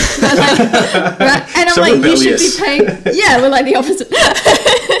 But right? And I'm so you should be paying. Yeah, we're the opposite.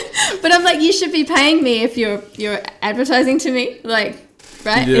 But I'm you should be paying me if you're advertising to me, right?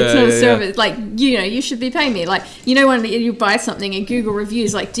 Yeah, it's not a service. You should be paying me. When you buy something and Google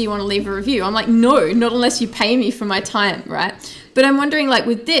reviews, do you want to leave a review? I'm no, not unless you pay me for my time, right? But I'm wondering,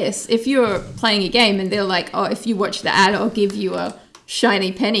 with this, if you're playing a game and they're oh, if you watch the ad, I'll give you a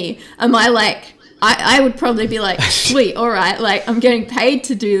shiny penny. Am I would probably be sweet, all right, I'm getting paid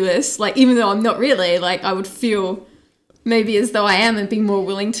to do this, even though I'm not really, I would feel maybe as though I am and be more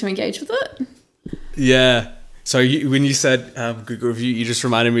willing to engage with it. Yeah. So when you said Google review, you just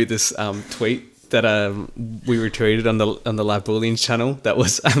reminded me of this tweet that we retweeted on the Live Booleans channel. That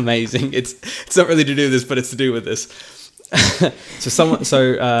was amazing. It's not really to do with this, but it's to do with this.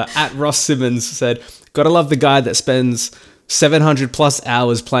 So at Ross Simmons said, "Gotta love the guy that spends 700 plus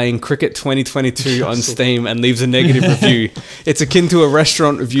hours playing Cricket 2022 on Steam and leaves a negative review. It's akin to a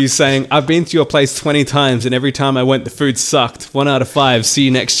restaurant review saying, I've been to your place 20 times and every time I went, the food sucked. 1 out of 5. See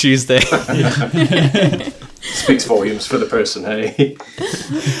you next Tuesday." Speaks volumes for the person, hey?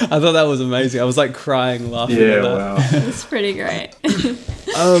 I thought that was amazing. I was crying, laughing at that. Wow. It's pretty great.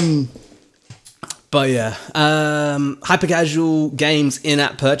 But yeah, hyper-casual games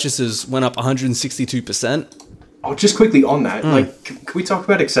in-app purchases went up 162%. Oh, just quickly on that, can we talk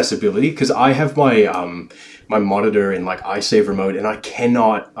about accessibility? Because I have my my monitor in iSaver mode, and I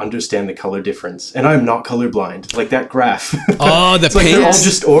cannot understand the color difference. And I'm not colorblind. That graph. Oh, the pink. They're all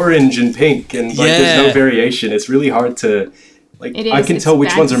just orange and pink, and there's no variation. It's really hard to I can tell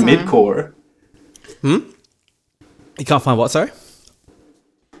which ones are mid-core. You can't find what? Sorry.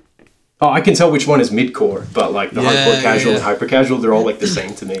 Oh, I can tell which one is mid-core, but the hardcore casual and hyper casual, they're all the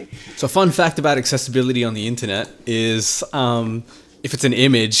same to me. So, a fun fact about accessibility on the internet is if it's an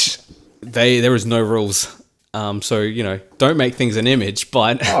image, there is no rules. So don't make things an image.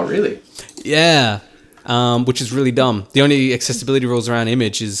 But oh, really? Yeah, which is really dumb. The only accessibility rules around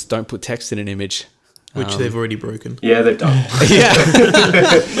image is don't put text in an image, which they've already broken. Yeah, they've done. Yeah,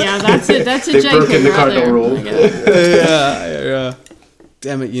 yeah, that's a they've broken the cardinal rule. Yeah.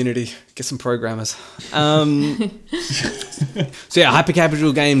 Damn it, Unity. Get some programmers. So yeah,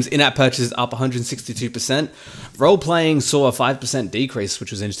 hyper-casual games in-app purchases up 162%. Role-playing saw a 5% decrease, which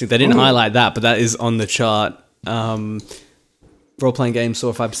was interesting. They didn't highlight that, but that is on the chart. role-playing games saw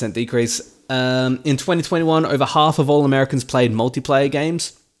a 5% decrease. In 2021, over half of all Americans played multiplayer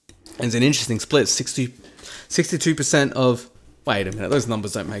games. And it's an interesting split. 62% of... Wait a minute, those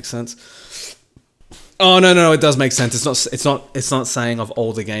numbers don't make sense. Oh, no, it does make sense. It's not saying of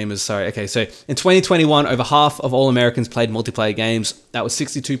older gamers. Sorry. Okay, so in 2021, over half of all Americans played multiplayer games. That was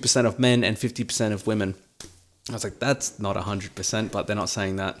 62% of men and 50% of women. I was like, that's not 100%, but they're not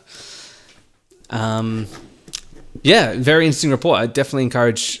saying that. Yeah, very interesting report. I definitely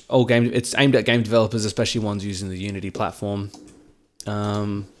encourage all game. It's aimed at game developers, especially ones using the Unity platform.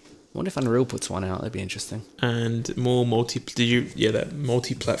 I wonder if Unreal puts one out. That'd be interesting. And more that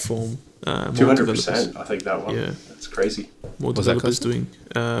multi-platform. 200%. I think that one. Yeah, that's crazy. More developers doing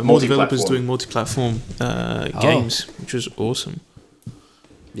multi-platform games, which is awesome.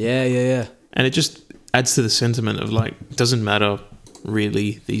 Yeah. And it just adds to the sentiment of like, it doesn't matter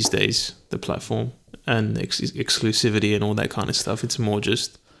really these days, the platform and exclusivity and all that kind of stuff. It's more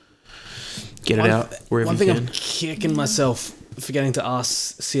just get it out wherever you can. One thing I'm kicking myself forgetting to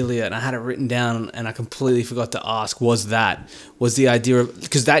ask Celia, and I had it written down and I completely forgot to ask, was the idea of,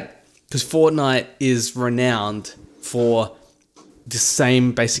 because Fortnite is renowned for the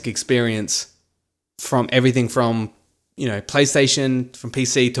same basic experience from everything from, PlayStation, from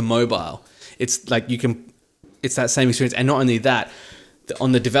PC to mobile. It's like it's that same experience. And not only that,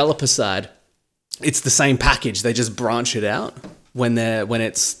 on the developer side, it's the same package. They just branch it out when they're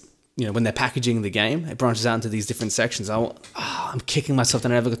packaging the game. It branches out into these different sections. I'm kicking myself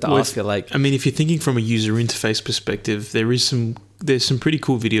that I never got to ask her. Like, I mean, if you're thinking from a user interface perspective, there's some pretty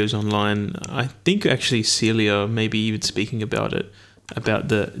cool videos online. I think actually Celia maybe even speaking about it, about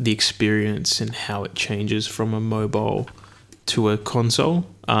the experience and how it changes from a mobile to a console,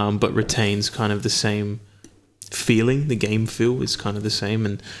 but retains kind of the same feeling. The game feel is kind of the same,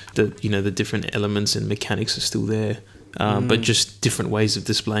 and the different elements and mechanics are still there, but just different ways of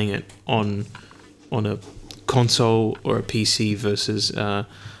displaying it on a console or a PC versus a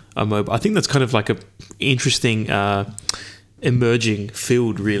mobile. I think that's kind of like a interesting emerging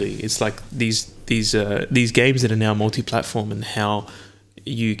field. Really, it's like these games that are now multi-platform and how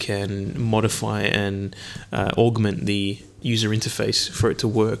you can modify and augment the user interface for it to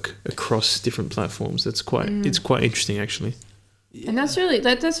work across different platforms. It's quite interesting actually. And that's a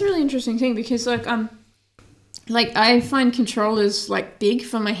really interesting thing, because like I find controllers like big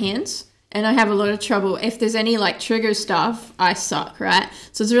for my hands, and I have a lot of trouble if there's any like trigger stuff. I suck, right?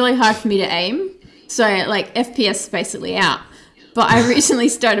 So it's really hard for me to aim. So like FPS is basically out. But I recently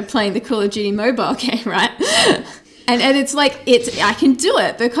started playing the Call of Duty mobile game, right? And it's like I can do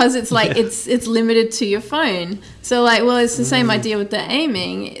it because it's like it's limited to your phone. So like, well, it's the same idea with the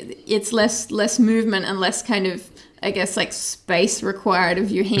aiming. It's less movement and less kind of, I guess, like space required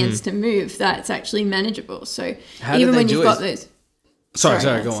of your hands to move. That's actually manageable. So even when you've got those.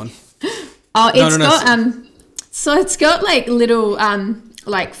 Sorry, go on. Oh, so it's got like little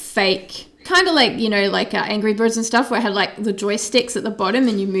like fake, kind of like, like Angry Birds and stuff, where it had like the joysticks at the bottom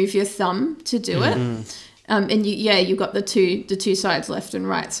and you move your thumb to do it. And you got the two sides left and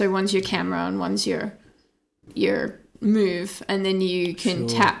right. So one's your camera and one's your move, and then you can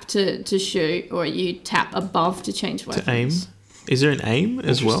tap to shoot, or you tap above to change weapons. To aim? Is there an aim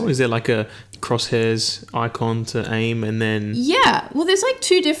as well? Is there like a crosshairs icon to aim and then... Yeah, well, there's like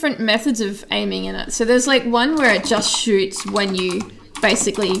two different methods of aiming in it. So there's like one where it just shoots when you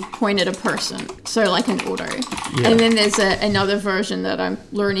basically point at a person, so like an auto. And then there's another version that I'm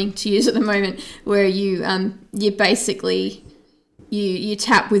learning to use at the moment, where you basically you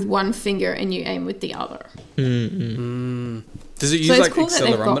tap with one finger and you aim with the other. Does it use like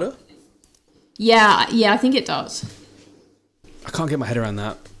accelerometer? Yeah, I think it does. I can't get my head around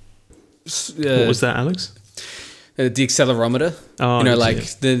that. What was that, Alex? The accelerometer. Oh,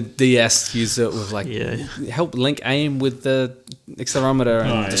 the DS use it with help Link aim with the accelerometer,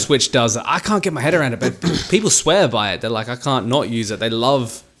 and the Switch does it. I can't get my head around it, but people swear by it. They're like, I can't not use it. They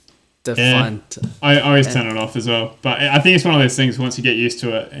love the fun. I always turn it off as well, but I think it's one of those things. Once you get used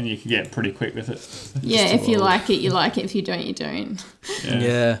to it, and you can get pretty quick with it. Yeah, if you like it, you like it. If you don't, you don't.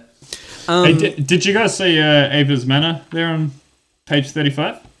 Yeah. Hey, did you guys see Ava's Manor there on page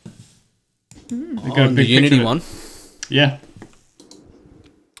 35? On the Unity one? Yeah.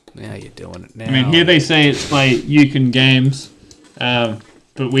 Now you're doing it now. I mean, here they say it's by Yukon Games, but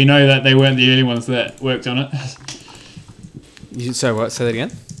we know that they weren't the only ones that worked on it. Sorry, what? Say that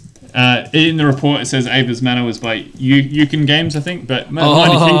again? In the report, it says Ava's Manor was by Yukon Games, I think, but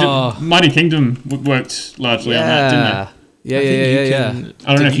Mighty Kingdom worked largely on that, didn't they? Yeah.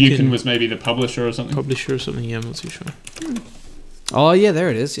 I don't know if Yukon was maybe the publisher or something. Yeah, I'm not too sure. Oh, yeah, there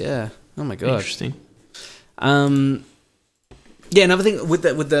it is, yeah. Oh, my God. Interesting. Yeah, another thing with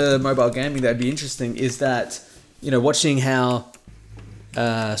the mobile gaming that'd be interesting is that, watching how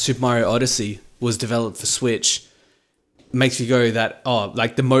Super Mario Odyssey was developed for Switch makes you go that,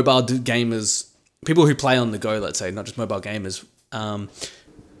 like the mobile gamers, people who play on the go, let's say, not just mobile gamers,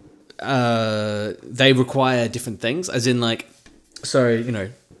 they require different things, as in like, so,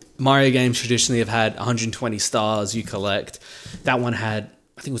 Mario games traditionally have had 120 stars you collect. That one had,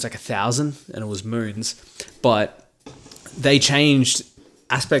 I think it was like 1,000 and it was moons, but they changed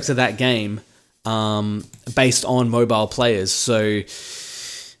aspects of that game based on mobile players. So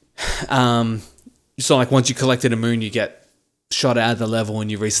like once you collected a moon, you get shot out of the level and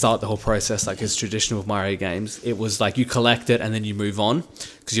you restart the whole process like it's traditional with Mario games. It was like you collect it and then you move on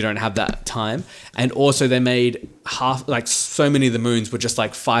because you don't have that time. And also they made so many of the moons were just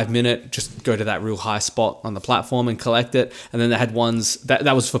like 5 minute, just go to that real high spot on the platform and collect it. And then they had ones that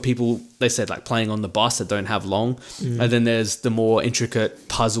was for people, they said, like playing on the bus that don't have long. And then there's the more intricate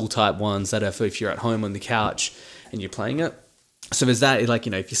puzzle type ones that are for if you're at home on the couch and you're playing it. So there's that, like,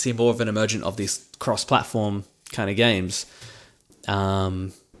 if you see more of an emergent of these cross-platform kind of games,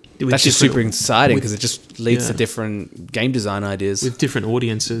 that's just super exciting because it just leads to different game design ideas with different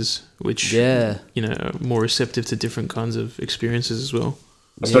audiences, which are more receptive to different kinds of experiences as well.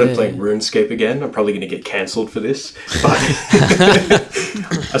 I started playing RuneScape again. I'm probably going to get cancelled for this, but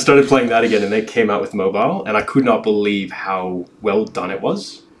I started playing that again, and they came out with mobile, and I could not believe how well done it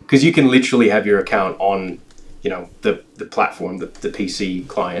was, because you can literally have your account on, the platform, the PC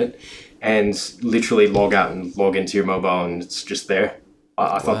client, and literally log out and log into your mobile, and it's just there.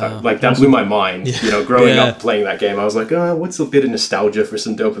 I thought that blew my mind. Growing up playing that game, I was like, what's a bit of nostalgia for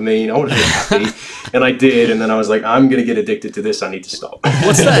some dopamine? I want to be happy, and I did. And then I was like, I'm gonna get addicted to this. I need to stop.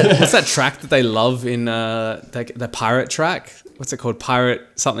 What's that track that they love in the pirate track? What's it called? Pirate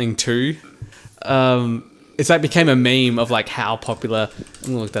something 2. It's like became a meme of like how popular. I'm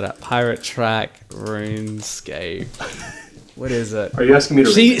gonna look that up. Pirate track RuneScape. What is it? Are you asking me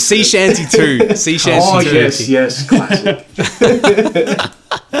to read Sea Shanty 2. Sea Shanty 2. Yes, classic.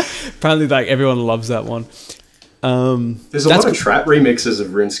 Apparently, like everyone loves that one. There's a lot of trap remixes of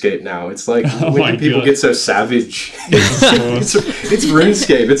RuneScape now. It's like, when do people get so savage? it's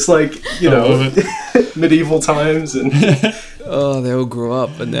RuneScape. It's like, medieval times. And they all grew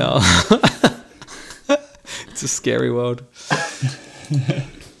up, and now it's a scary world.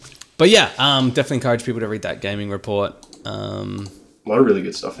 But yeah, definitely encourage people to read that gaming report. A lot of really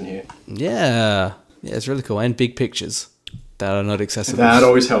good stuff in here. Yeah, it's really cool, and big pictures that are not accessible. That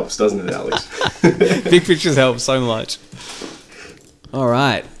always helps, doesn't it, Alex? Big pictures help so much. All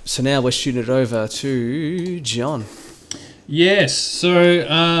right, so now we're shooting it over to John. Yes, so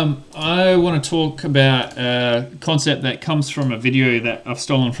I want to talk about a concept that comes from a video that I've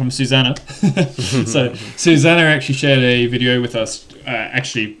stolen from Susanna. So Susanna actually shared a video with us,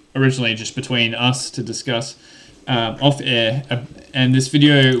 actually originally just between us to discuss off air, and this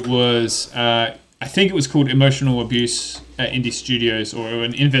video was I think it was called Emotional Abuse at Indie Studios, or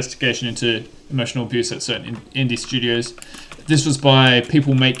an investigation into emotional abuse at certain indie studios. This was by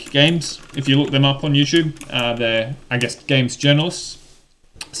People Make Games. If you look them up on YouTube, they're, I guess, games journalists.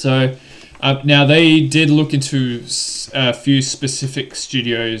 So now they did look into a few specific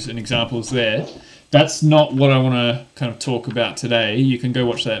studios and examples there. That's not what I want to kind of talk about today. You can go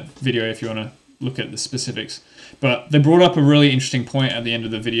watch that video if you want to look at the specifics. But they brought up a really interesting point at the end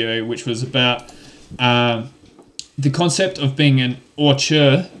of the video, which was about the concept of being an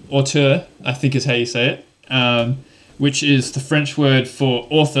auteur, I think is how you say it, which is the French word for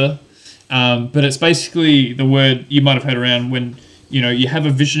author. But it's basically the word you might have heard around when, you have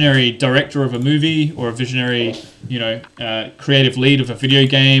a visionary director of a movie, or a visionary, creative lead of a video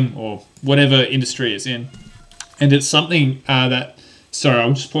game, or whatever industry it's in. And it's something that... Sorry,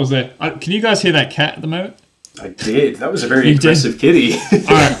 I'll just pause there. Can you guys hear that cat at the moment? I did. That was a very impressive kitty. All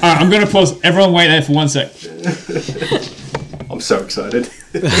right, I'm going to pause. Everyone wait there for 1 sec. I'm so excited.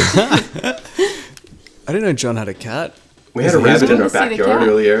 I didn't know John had a cat. We had a rabbit in our backyard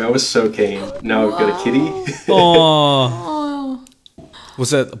earlier. I was so keen. Now I've got a kitty. Oh.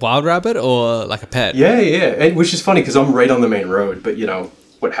 Was it a wild rabbit or like a pet? Yeah. And, which is funny because I'm right on the main road, but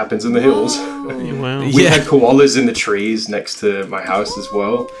what happens in the hills. Wow. We had koalas in the trees next to my house as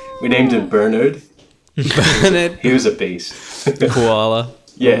well. We named him Bernard. Bernard. He was a beast. Koala.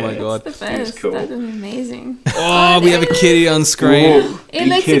 Yeah. Oh my god. That's the best. cool. That is amazing. Oh, we have a kitty on screen. Whoa, It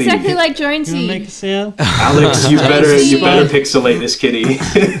looks kitty. exactly like Jonesy. You want to make a sound? Alex, you better pixelate this kitty.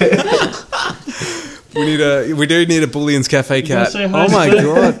 We do need a Bullions Cafe cat. say hi Oh to my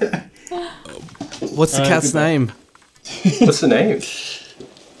Claire? god. What's the cat's goodbye. name? What's the name?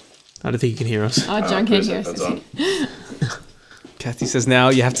 I don't think you can hear us. Oh, John can Press hear headphones us. on. Kathy says now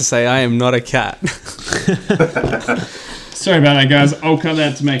you have to say I am not a cat. Sorry about that, guys. I'll cut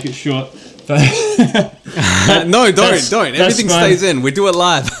that to make it short. But No, don't. That's Everything fine. stays in. We do it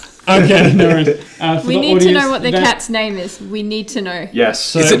live. okay, no worries. For We the need to know audience, what the that- cat's name is. We need to know. Yes.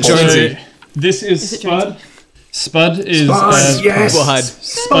 So, Is it Jonesy? This is it Spud. Spud is Spud, yes. Spud.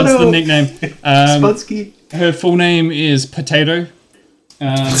 Spud's the nickname. Spudsky. Her full name is Potato.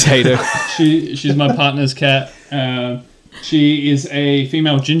 Potato. She's my partner's cat. She is a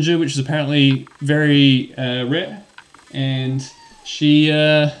female ginger, which is apparently very rare, and she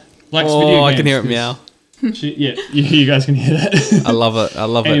likes video games. Oh, I can hear it meow. You guys can hear that. I love it. I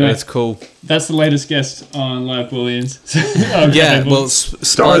love Anyway. it. It's cool. That's the latest guest on Live Bullions. Yeah, well,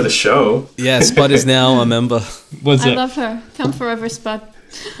 Star of the Spud. show. Yeah, Spud is now a member. what's I it? love her. Come forever, Spud.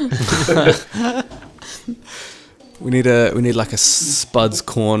 We need like a Spud's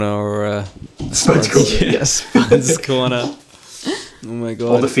corner or a Spud's cool. Spud's corner. Oh my All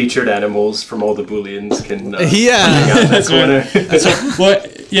god. the featured animals from all the Booleans can Yeah. hang out in that corner. Well,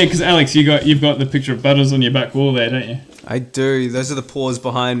 yeah, because Alex, you've got the picture of Butters on your back wall there, don't you? I do. Those are the paws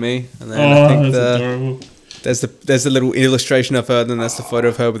behind me, and then I Oh, think that's adorable. there's the little illustration of her, and then there's the photo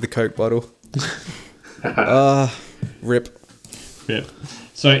of her with the Coke bottle. Rip. Yeah.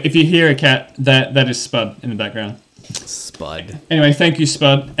 So if you hear a cat, that is Spud in the background. Spud. Anyway, thank you,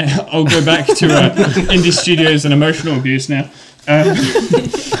 Spud. I'll go back to Indie Studios and emotional abuse now.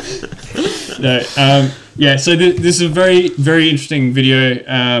 Yeah, so this is a very, very interesting video.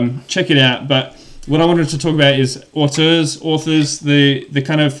 Check it out. But what I wanted to talk about is authors, the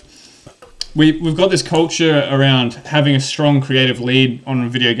kind of... We've got this culture around having a strong creative lead on a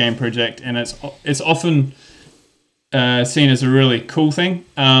video game project, and it's often seen as a really cool thing.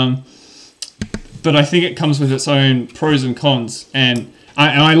 But I think it comes with its own pros and cons, and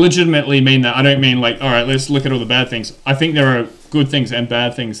I legitimately mean that. I don't mean like, all right, let's look at all the bad things. I think there are good things and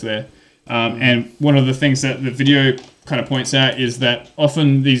bad things there. And one of the things that the video kind of points out is that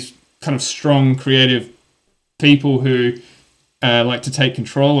often these kind of strong creative people who like to take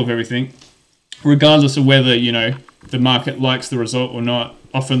control of everything, regardless of whether, the market likes the result or not,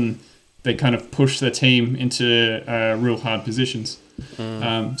 often they kind of push their team into real hard positions.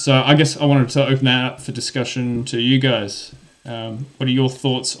 So I guess I wanted to open that up for discussion to you guys. What are your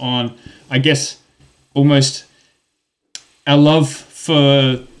thoughts on, I guess, almost our love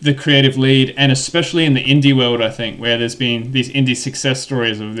for the creative lead, and especially in the indie world, I think, where there's been these indie success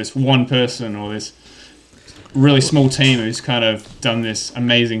stories of this one person or this really small team who's kind of done this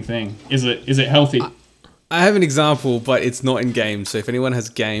amazing thing. Is it healthy? I have an example, but it's not in games. So if anyone has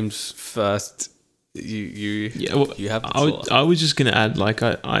games first, you have the floor. I was just gonna add, like,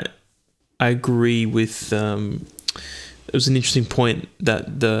 I agree with. It was an interesting point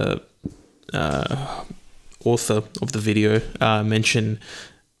that the author of the video mentioned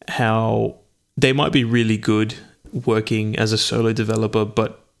how they might be really good working as a solo developer,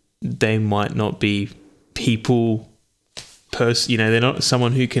 but they might not be they're not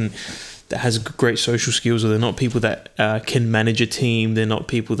someone that has great social skills, or they're not people that can manage a team. They're not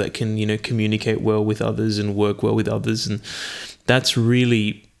people that can, communicate well with others and work well with others. And that's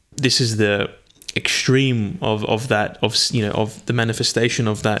really, this is the extreme of that, of the manifestation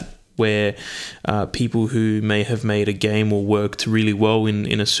of that, where people who may have made a game or worked really well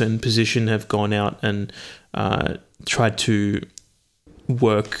in a certain position have gone out and tried to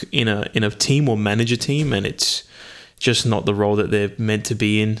work in a team or manage a team, and it's just not the role that they're meant to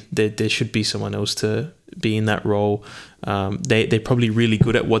be in. There should be someone else to be in that role. They're probably really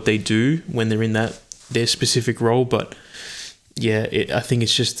good at what they do when they're in their specific role, but yeah, I think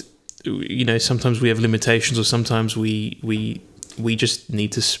it's just, sometimes we have limitations, or sometimes we just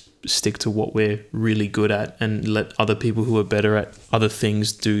need to stick to what we're really good at and let other people who are better at other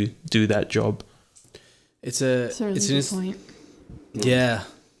things do that job. That's a really good point. Yeah.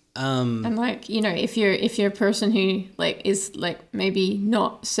 And if you're a person who is maybe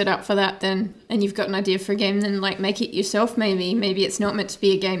not set up for that, then, and you've got an idea for a game, then make it yourself. Maybe it's not meant to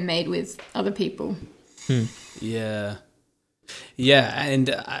be a game made with other people. Yeah, and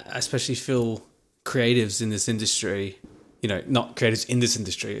I especially feel creatives in this industry, not creatives in this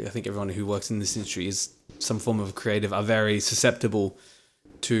industry. I think everyone who works in this industry is some form of creative, are very susceptible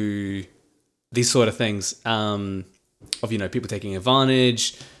to these sort of things, of people taking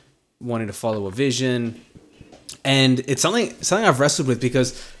advantage, wanting to follow a vision. And it's something I've wrestled with,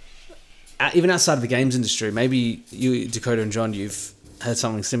 because even outside of the games industry, maybe you, Dakota and John, you've had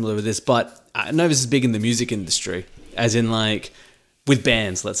something similar with this, but I know this is big in the music industry, as in with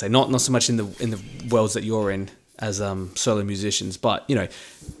bands, let's say, not so much in the worlds that you're in as solo musicians, but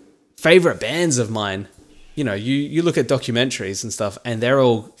favorite bands of mine you know, you look at documentaries and stuff, and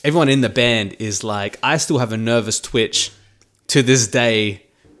everyone in the band is like, I still have a nervous twitch to this day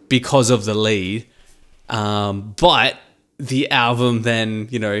because of the lead. But the album then,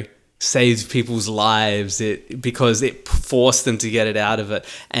 you know, saves people's lives because it forced them to get it out of it.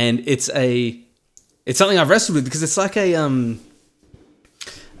 And it's something I've wrestled with because it's like a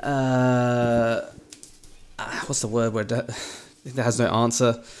what's the word where that has no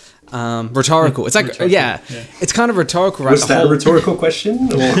answer? Rhetorical. It's like rhetorical. Yeah, it's kind of rhetorical, right? Was that a rhetorical question?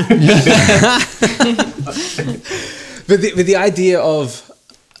 But the idea of,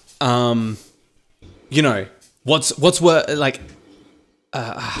 you know, what's worth like.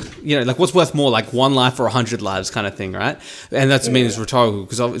 You know, like what's worth more, like one life or 100 lives kind of thing, right? And that's means rhetorical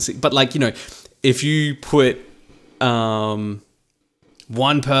because obviously, but like, you know, if you put one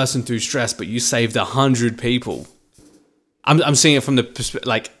person through stress, but you saved 100 people, I'm seeing it from the perspective,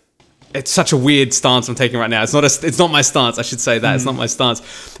 like, it's such a weird stance I'm taking right now. It's not my stance. I should say that it's not my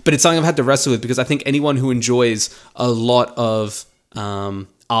stance, but it's something I've had to wrestle with because I think anyone who enjoys a lot of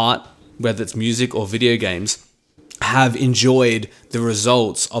art, whether it's music or video games, have enjoyed the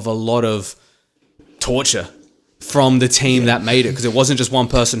results of a lot of torture from the team that made it, because it wasn't just one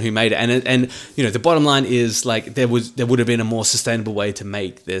person who made it. And you know, the bottom line is like there would have been a more sustainable way to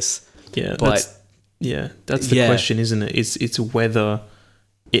make this. Yeah, but that's the question, isn't it? It's whether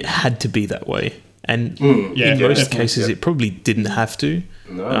it had to be that way. And in most cases, it probably didn't have to.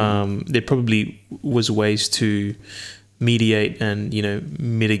 No. There probably was ways to mediate and, you know,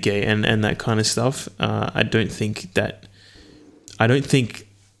 mitigate and that kind of stuff. I don't think,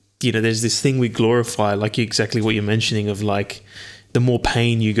 you know, there's this thing we glorify, like exactly what you're mentioning, of like the more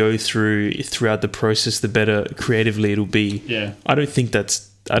pain you go throughout the process, the better creatively it'll be. Yeah. I don't think that's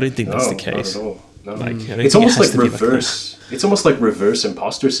the case. Not at all. No. Like, it's almost like reverse. It's almost like reverse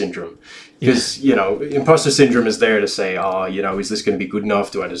imposter syndrome, because you know, imposter syndrome is there to say, oh, you know, is this going to be good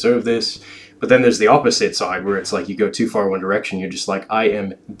enough? Do I deserve this? But then there's the opposite side where it's like you go too far one direction. You're just like, I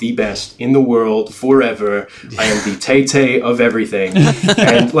am the best in the world forever. I am the Tay-Tay of everything.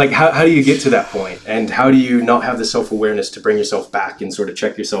 And like, how do you get to that point? And how do you not have the self-awareness to bring yourself back and sort of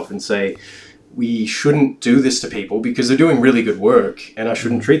check yourself and say, we shouldn't do this to people because they're doing really good work and I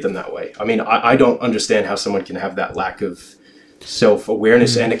shouldn't treat them that way. I mean, I don't understand how someone can have that lack of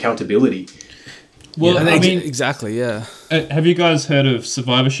self-awareness and accountability. Well, I mean, exactly, yeah. Have you guys heard of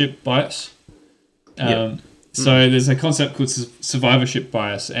survivorship bias? So there's a concept called survivorship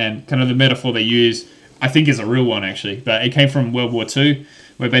bias, and kind of the metaphor they use, I think, is a real one actually, but it came from World War II,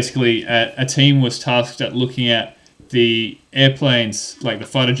 where basically a team was tasked at looking at the airplanes, like the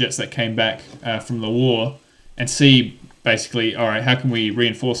fighter jets that came back from the war, and see basically, all right, how can we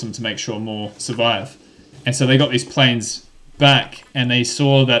reinforce them to make sure more survive? And so they got these planes back, and they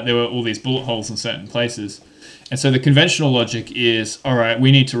saw that there were all these bullet holes in certain places. And so the conventional logic is, all right,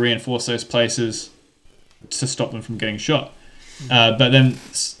 we need to reinforce those places to stop them from getting shot. But then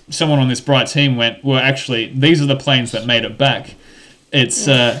someone on this bright team went, well, actually, these are the planes that made it back. It's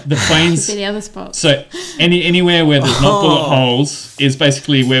the planes. Could be the other spot. So anywhere where there's not bullet holes is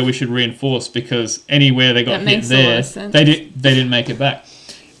basically where we should reinforce, because anywhere they got hit there, they didn't make it back.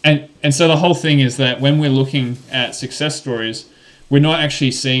 And so the whole thing is that when we're looking at success stories, we're not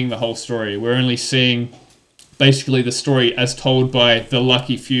actually seeing the whole story. We're only seeing basically the story as told by the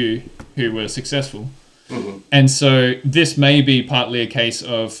lucky few who were successful. Mm-hmm. And so this may be partly a case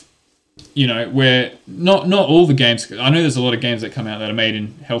of, you know, where not all the games, I know there's a lot of games that come out that are made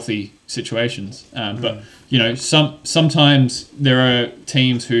in healthy situations, but, you know, sometimes there are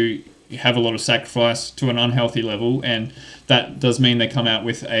teams who have a lot of sacrifice to an unhealthy level, and that does mean they come out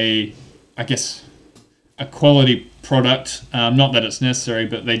with a quality product. Not that it's necessary,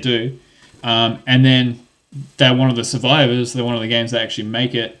 but they do. And then they're one of the survivors. They're one of the games that actually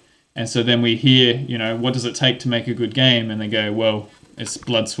make it. And so then we hear, you know, what does it take to make a good game? And they go, well, it's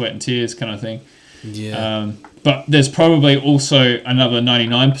blood, sweat, and tears kind of thing. Yeah. But there's probably also another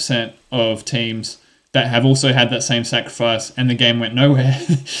 99% of teams that have also had that same sacrifice, and the game went nowhere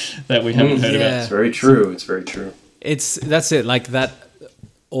that we haven't heard about. It's very true. It's very true. That's it. Like that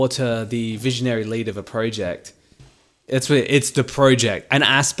author, the visionary lead of a project. It's the project. An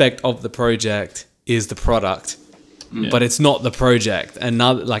aspect of the project is the product, but it's not the project.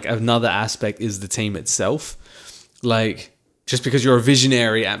 Another aspect is the team itself. Like, just because you're a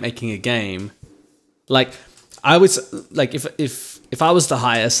visionary at making a game, like I was like, if I was to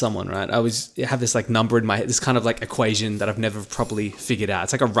hire someone, right, I always have this like number in my head, this kind of like equation that I've never properly figured out.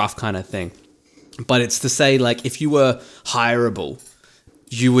 It's like a rough kind of thing, but it's to say, like, if you were hireable,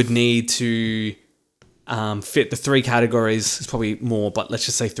 you would need to fit the three categories. It's probably more, but let's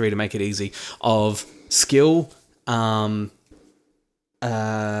just say three to make it easy, of skill, how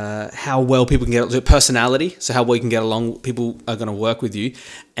well people can get, personality, so how well you can get along, people are going to work with you,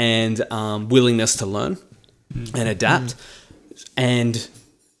 and willingness to learn and adapt. And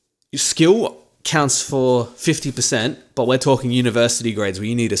your skill counts for 50%, but we're talking university grades where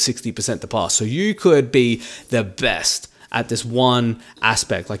you need a 60% to pass. So you could be the best at this one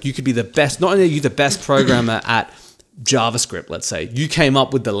aspect. Like you could be the best, not only are you the best programmer at JavaScript, let's say, you came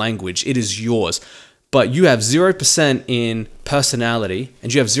up with the language, it is yours, but you have 0% in personality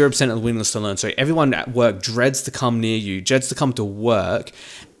and you have 0% of the willingness to learn. So everyone at work dreads to come near you, dreads to come to work,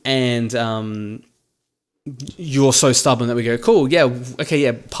 and you're so stubborn that we go, cool, yeah, okay,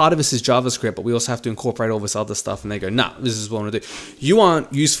 yeah, part of this is JavaScript, but we also have to incorporate all this other stuff. And they go, nah, this is what I want to do. You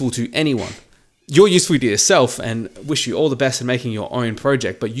aren't useful to anyone. You're useful to yourself and wish you all the best in making your own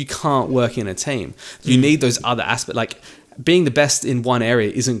project, but you can't work in a team. You need those other aspects. Like being the best in one area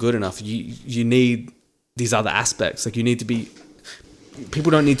isn't good enough. You need these other aspects. Like you need to be,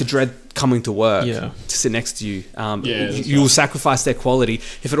 people don't need to dread coming to work to sit next to you. You'll sacrifice their quality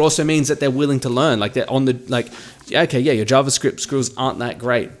if it also means that they're willing to learn. Like they're on the, like, okay, yeah, your JavaScript skills aren't that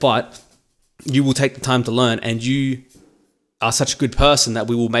great, but you will take the time to learn, and you are such a good person that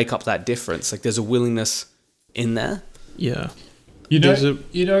we will make up that difference. Like there's a willingness in there. Yeah. You know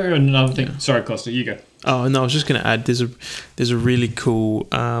another thing. Yeah. Sorry, Costa, you go. Oh no, I was just going to add. There's a really cool.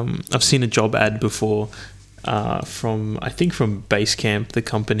 I've seen a job ad before. From Basecamp, the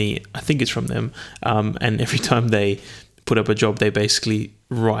company. I think it's from them. And every time they put up a job, they basically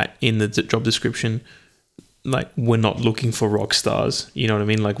write in the job description, like, we're not looking for rock stars. You know what I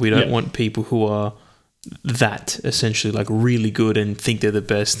mean? Like, we don't want people who are that, essentially, like, really good and think they're the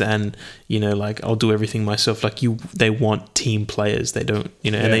best, and, you know, like, I'll do everything myself. Like, they want team players. They don't,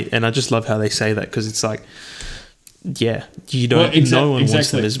 you know, and I just love how they say that, because it's like, yeah, you don't. No one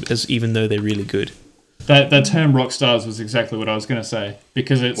wants them as even though they're really good. That term rock stars was exactly what I was going to say,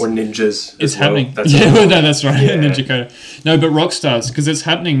 because it's, or ninjas. It's happening. That's that's right. Yeah. Ninja coder. No, but rock stars, because it's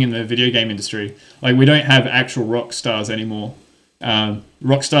happening in the video game industry. Like, we don't have actual rock stars anymore.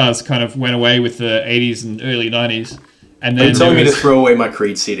 Rock stars kind of went away with the 80s and early 90s. And then are you telling me to throw away my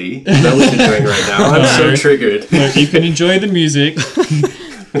Creed CD? Is that what you're doing right now? I'm so triggered. Look, you can enjoy the music.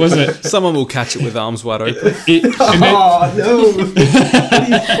 Was it? Someone will catch it with arms wide open.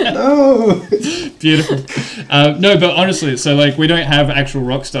 No. Beautiful. No, but honestly, so like, we don't have actual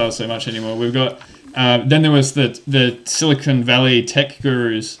rock stars so much anymore. We've got then there was the Silicon Valley tech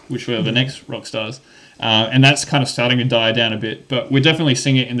gurus, which were the next rock stars, and that's kind of starting to die down a bit. But we're definitely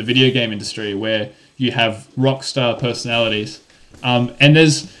seeing it in the video game industry, where you have rock star personalities, and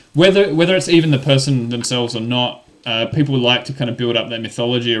there's whether it's even the person themselves or not. People like to kind of build up that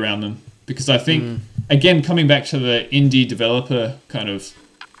mythology around them, because I think, again, coming back to the indie developer kind of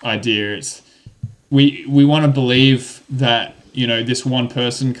idea, it's we want to believe that, you know, this one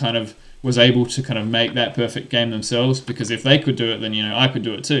person kind of was able to kind of make that perfect game themselves, because if they could do it, then, you know, I could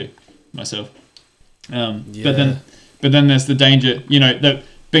do it too myself. But then there's the danger, you know, that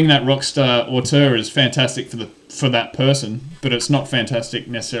being that rock star auteur is fantastic for that person, but it's not fantastic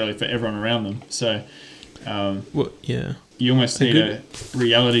necessarily for everyone around them. So you almost need a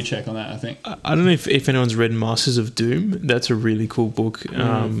reality check on that, I think. I don't know if anyone's read Masters of Doom. That's a really cool book,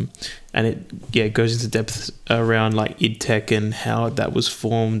 and it goes into depth around like id Tech and how that was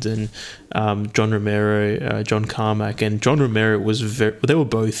formed, and John Romero, John Carmack, and John Romero was they were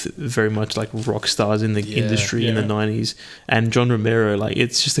both very much like rock stars in the industry in the 90s, and John Romero, like,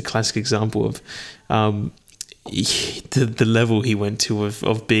 it's just a classic example of the level he went to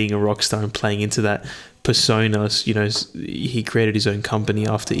of being a rock star and playing into that personas. You know, he created his own company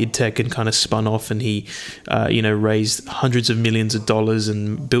after id Tech and kind of spun off, and he raised hundreds of millions of dollars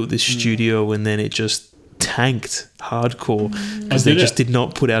and built this studio, and then it just tanked hardcore because they just did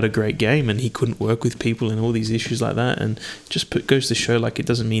not put out a great game, and he couldn't work with people and all these issues like that, and just goes to show, like, it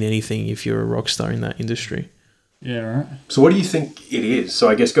doesn't mean anything if you're a rock star in that industry. Right. So what do you think it is? So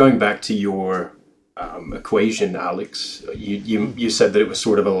I guess going back to your equation, Alex, you said that it was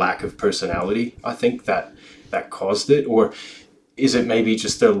sort of a lack of personality, I think, that caused it, or is it maybe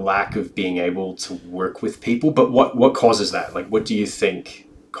just a lack of being able to work with people? But what causes that? Like, what do you think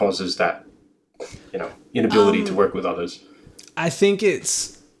causes that, you know, inability to work with others? I think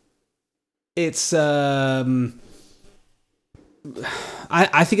it's I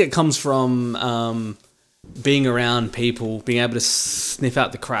think it comes from being around people, being able to sniff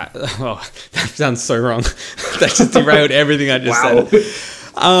out the crap. Oh, that sounds so wrong. That just derailed everything I just said.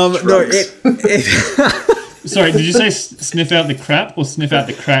 No, Sorry, did you say sniff out the crap or sniff out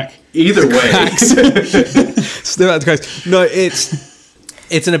the crack? Either way. Sniff out the cracks. No,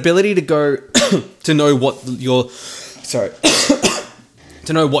 it's an ability to go to know what your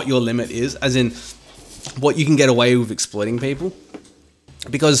to know what your limit is, as in what you can get away with exploiting people.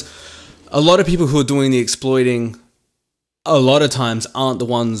 Because a lot of people who are doing the exploiting a lot of times aren't the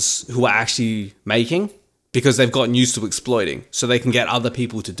ones who are actually making, because they've gotten used to exploiting, so they can get other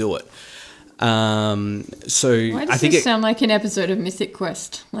people to do it. So Why does I think this sound like an episode of Mythic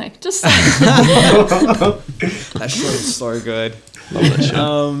Quest? Like, just saying. that show is so good. Love that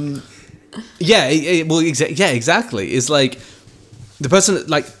show. Exactly. It's like the person,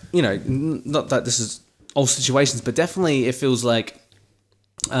 like, you know, not that this is all situations, but definitely it feels like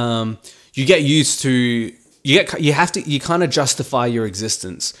you get used to. You kind of justify your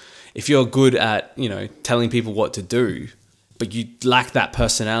existence if you're good at, you know, telling people what to do, but you lack that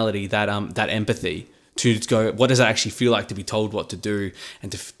personality, that empathy to go, what does it actually feel like to be told what to do,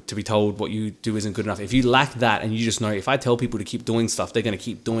 and to be told what you do isn't good enough. If you lack that and you just know, if I tell people to keep doing stuff, they're going to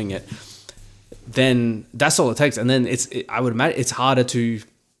keep doing it, then that's all it takes. And then I would imagine it's harder to,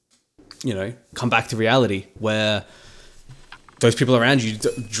 you know, come back to reality where those people around you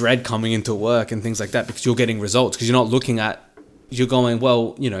dread coming into work and things like that, because you're getting results, because you're not looking at, you're going,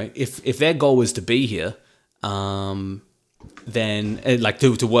 well, you know, if their goal is to be here, then like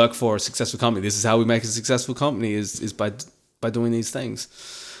to work for a successful company, this is how we make a successful company is by doing these things.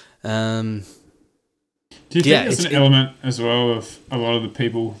 Do you think there's an element as well of a lot of the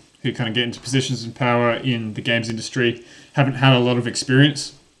people who kind of get into positions of power in the games industry haven't had a lot of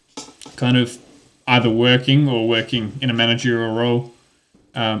experience, kind of either working in a managerial role,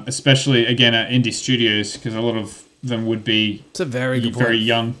 especially again at indie studios, because a lot of them would be it's a very good point. Very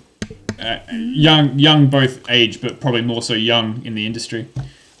young, young both age, but probably more so young in the industry.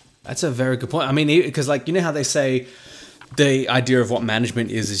 That's a very good point. I mean, because like, you know how they say the idea of what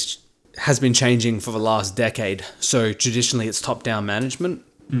management has been changing for the last decade. So traditionally it's top-down management,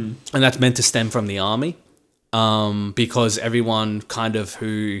 and that's meant to stem from the army, because everyone kind of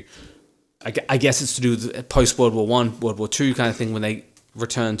who, I guess it's to do with post-World War I, World War II kind of thing, when they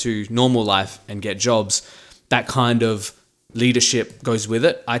return to normal life and get jobs, that kind of leadership goes with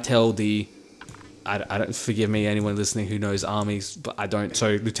it. I don't, forgive me, anyone listening who knows armies, but I don't.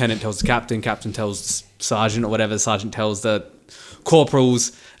 So lieutenant tells the captain tells sergeant, or whatever, the sergeant tells the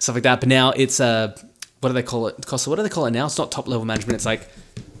corporals, stuff like that. But now it's what do they call it? Costa, what do they call it now? It's not top level management. It's like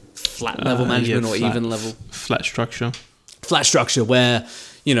flat level management, or even level. Flat structure. Flat structure, where,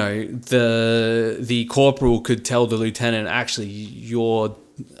 you know, the corporal could tell the lieutenant, actually,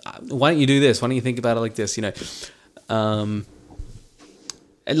 why don't you do this? Why don't you think about it like this? You know,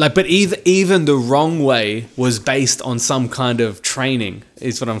 but even the wrong way was based on some kind of training,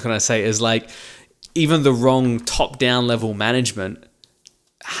 is what I'm trying to say. Is like, even the wrong top-down level management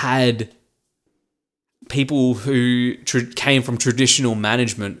had people who came from traditional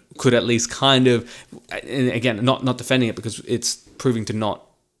management could at least kind of, and again, not defending it, because it's proving to not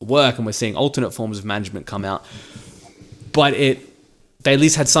work, and we're seeing alternate forms of management come out, but they at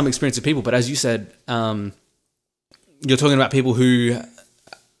least had some experience with people. But as you said, you're talking about people who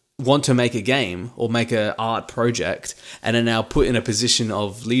want to make a game or make an art project and are now put in a position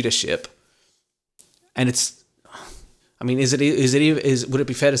of leadership. And it's, I mean, would it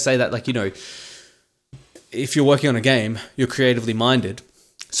be fair to say that, like, you know, if you're working on a game, you're creatively minded,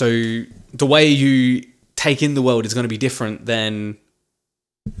 so the way you take in the world is going to be different than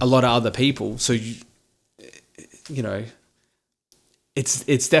a lot of other people. So you know,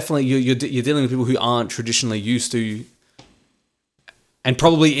 it's definitely you're dealing with people who aren't traditionally used to, and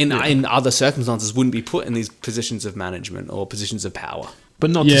probably in other circumstances wouldn't be put in these positions of management or positions of power. But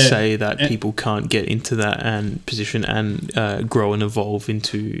not to say that people can't get into that position and grow and evolve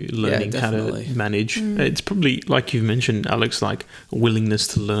into learning how to manage. It's probably, like you mentioned, Alex, like a willingness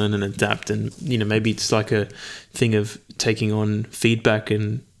to learn and adapt, and, you know, maybe it's like a thing of taking on feedback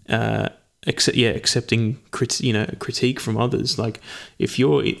and accepting critique from others. Like, if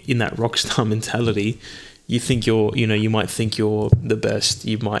you're in that rock star mentality, you might think you're the best.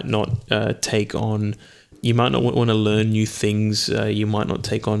 You might not you might not want to learn new things. You might not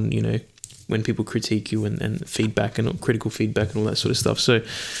take on, you know, when people critique you and feedback and critical feedback and all that sort of stuff. So,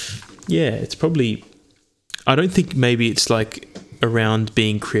 yeah, it's probably, I don't think maybe it's like around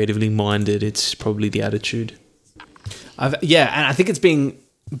being creatively minded. It's probably the attitude. And I think it's being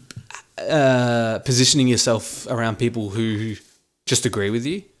positioning yourself around people who just agree with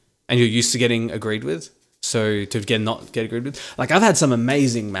you and you're used to getting agreed with. So to not get agreed with, like, I've had some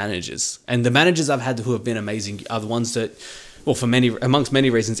amazing managers, and the managers I've had who have been amazing are the ones that, well, amongst many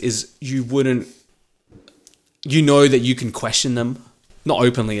reasons, is you know that you can question them, not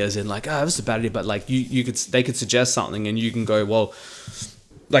openly as in like, oh, this is a bad idea, but like they could suggest something and you can go, well,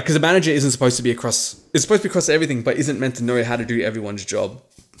 Like, because a manager isn't supposed to be across. It's supposed to be across everything, but isn't meant to know how to do everyone's job.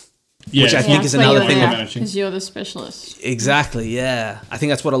 Yeah, Which I think is another thing of- because you're the specialist. Exactly, yeah. I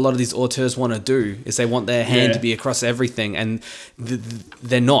think that's what a lot of these auteurs want to do, is they want their hand Yeah. to be across everything, and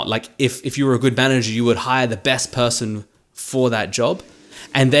they're not. Like, if you were a good manager, you would hire the best person for that job,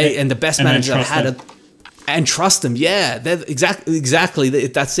 and the best and then manager I've trust had, them. and trust them. Yeah, they're exactly.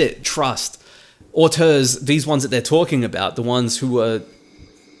 That's it. Trust. Auteurs, these ones that they're talking about, the ones who are,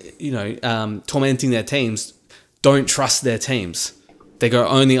 tormenting their teams, don't trust their teams. They go,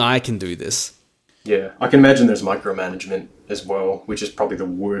 only I can do this. Yeah, I can imagine there's micromanagement as well, which is probably the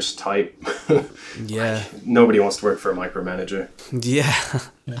worst type. Yeah. Nobody wants to work for a micromanager Yeah.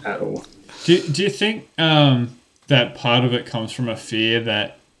 at all. Do you think that part of it comes from a fear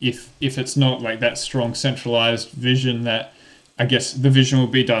that if it's not like that strong centralized vision, that I guess the vision will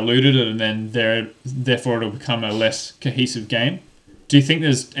be diluted and then therefore it'll become a less cohesive game? Do you think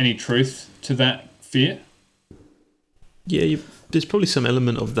there's any truth to that fear? Yeah, there's probably some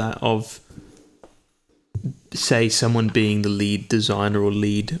element of that, of, say, someone being the lead designer or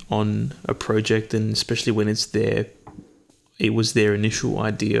lead on a project, and especially when it was their initial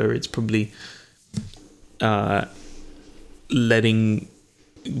idea, it's probably letting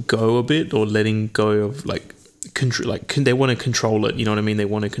go a bit, or letting go of they want to control it, you know what I mean? They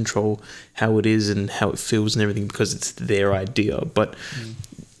want to control how it is and how it feels and everything because it's their idea. But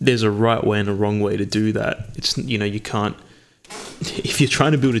there's a right way and a wrong way to do that. It's, you can't, if you're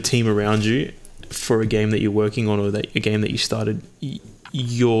trying to build a team around you for a game that you're working on, or a game that you started,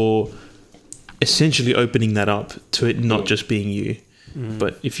 you're essentially opening that up to it not just being you.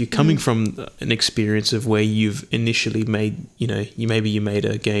 But if you're coming from an experience of where you've initially made, you made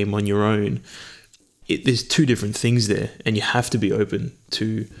a game on your own, there's two different things there, and you have to be open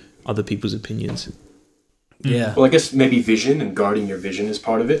to other people's opinions. Yeah. Well, I guess maybe vision and guarding your vision is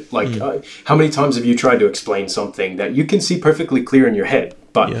part of it. Like, how many times have you tried to explain something that you can see perfectly clear in your head,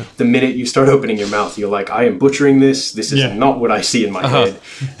 but the minute you start opening your mouth, you're like, I am butchering this. This is not what I see in my head.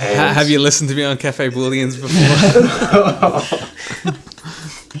 And Have you listened to me on Cafe Booleans before?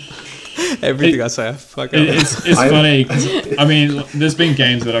 Everything I say, I fuck up. It's funny, 'cause, I mean, there's been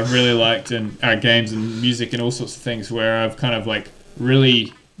games that I've really liked, and games and music and all sorts of things where I've kind of like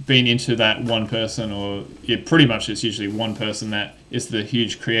really been into that one person, or pretty much it's usually one person that is the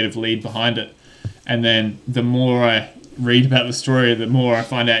huge creative lead behind it. And then the more I read about the story, the more I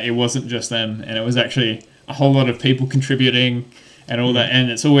find out it wasn't just them, and it was actually a whole lot of people contributing and all that.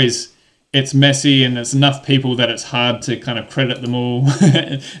 And it's messy, and it's enough people that it's hard to kind of credit them all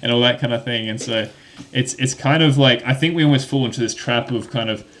and all that kind of thing. And so it's kind of like, I think we almost fall into this trap of kind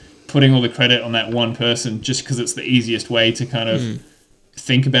of putting all the credit on that one person just because it's the easiest way to kind of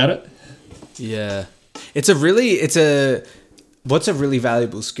think about it. Yeah. What's a really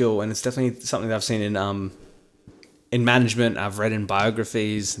valuable skill, and it's definitely something that I've seen in management, I've read in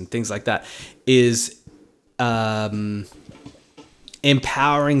biographies and things like that, is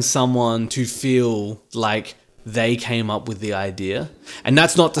empowering someone to feel like they came up with the idea. And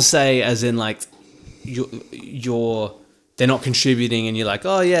that's not to say as in like they're not contributing and you're like,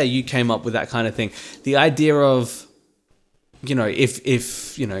 oh yeah, you came up with that kind of thing. The idea of,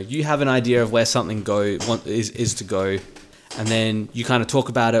 if you have an idea of where something is to go, and then you kind of talk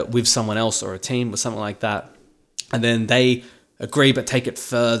about it with someone else or a team or something like that, and then they agree but take it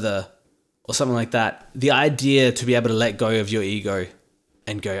further or something like that. The idea to be able to let go of your ego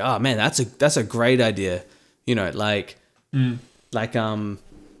and go, oh man, that's a great idea. I can,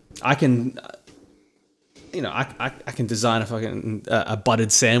 I can design a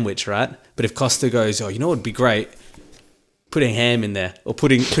buttered sandwich, right? But if Costa goes, oh, you know what would be great? Putting ham in there, or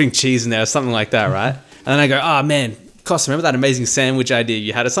putting cheese in there, or something like that, right? And then I go, oh man, Costa, remember that amazing sandwich idea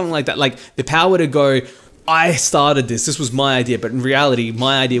you had, or something like that? Like the power to go, I started this was my idea, but in reality,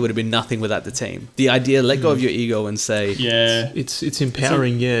 my idea would have been nothing without the team. The idea, let go of your ego and say, Yeah. It's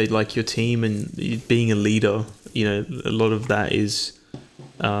empowering, like your team and being a leader. A lot of that is,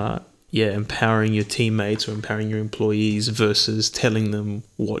 empowering your teammates or empowering your employees versus telling them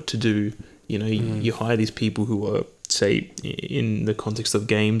what to do. You hire these people who are, say, in the context of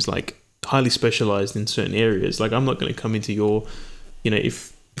games, like highly specialized in certain areas. Like I'm not going to come into your,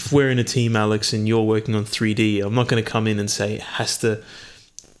 if we're in a team, Alex, and you're working on 3D, I'm not going to come in and say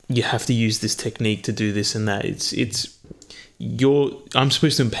you have to use this technique to do this and that. I'm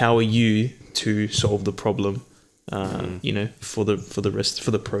supposed to empower you to solve the problem, for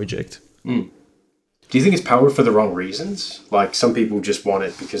the project. Do you think it's power for the wrong reasons? Like some people just want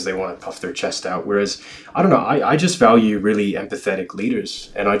it because they want to puff their chest out. Whereas, I don't know, I just value really empathetic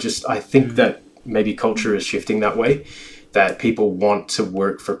leaders. And I think that maybe culture is shifting that way. that people want to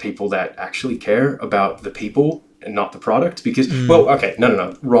work for people that actually care about the people and not the product. Because, well, okay,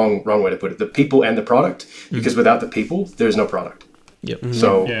 no, wrong way to put it. The people and the product, because without the people, there's no product. Yep.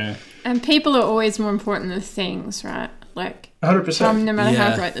 So, Yeah. And people are always more important than things, right? Like, 100%. no matter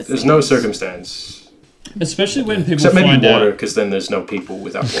Yeah. how great the There's thing no is. circumstance. Especially when people Except maybe find water, out. because then there's no people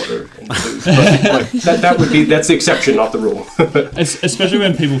without water and food. But, like, that's the exception, not the rule. Especially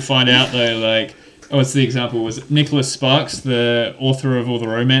when people find out, though, like, what's the example? Was it Nicholas Sparks, the author of all the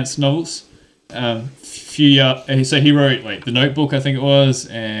romance novels? So he wrote, like, The Notebook, I think it was,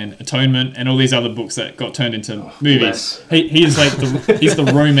 and Atonement, and all these other books that got turned into movies. bless. He's like he's the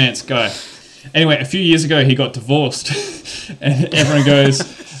romance guy. Anyway, a few years ago, he got divorced, and everyone goes,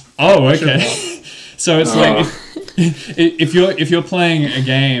 "Oh, okay." So it's like if you're playing a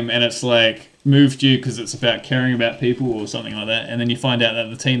game and it's like moved you because it's about caring about people or something like that, and then you find out that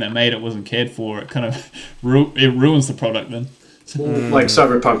the team that made it wasn't cared for, it kind of it ruins the product then. Like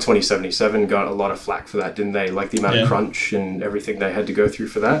Cyberpunk 2077 got a lot of flack for that, didn't they? Like the amount of crunch and everything they had to go through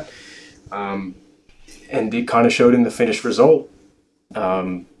for that. And it kind of showed in the finished result,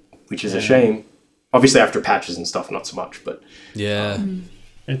 which is a shame. Obviously after patches and stuff, not so much, but Yeah.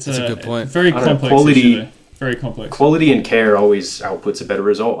 It's That's a good point. Very I don't know, complex quality- issue, though. Very complex. quality and care always outputs a better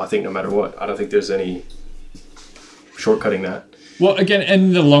result, I think, no matter what. I don't think there's any shortcutting that. Well, again,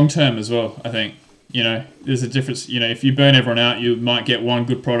 in the long term as well, I think, there's a difference. If you burn everyone out, you might get one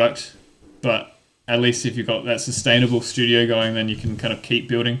good product, but at least if you've got that sustainable studio going, then you can kind of keep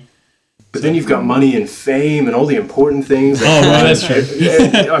building. But then you've got money and fame and all the important things. Oh, right, that's true.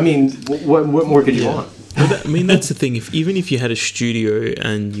 I mean, what more could you want? I mean, that's the thing. Even if you had a studio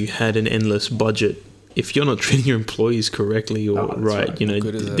and you had an endless budget, if you're not treating your employees correctly or that's right, right.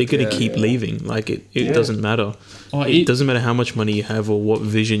 Good is it? they're going to Yeah, keep leaving. Like it Yeah. doesn't matter. Oh, It doesn't matter how much money you have or what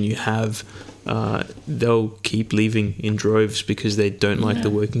vision you have. They'll keep leaving in droves because they don't like the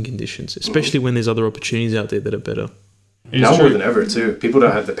working conditions, especially when there's other opportunities out there that are better. It's Now true. more than ever, too. People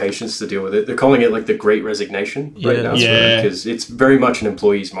don't have the patience to deal with it. They're calling it like the Great Resignation right Yeah, now, that's right. because it's very much an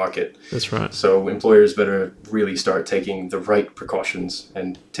employee's market. That's right. So employers better really start taking the right precautions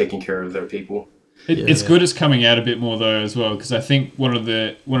and taking care of their people. It's good it's coming out a bit more though as well, because I think one of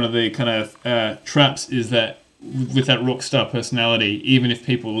the kind of traps is that with that rock star personality, even if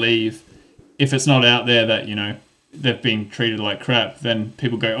people leave, if it's not out there that they've been treated like crap, then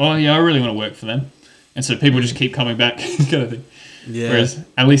people go, oh yeah, I really want to work for them, and so people just keep coming back kind of thing. Yeah. Whereas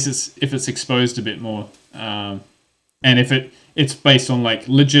at least if it's exposed a bit more, and if it's based on like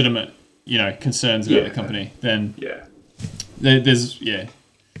legitimate concerns about Yeah. the company, then Yeah. there's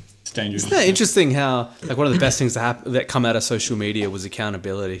it's dangerous. Isn't that interesting how like one of the best things that come out of social media was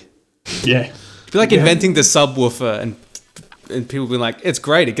accountability? Yeah. It'd be like inventing the subwoofer and people being like, it's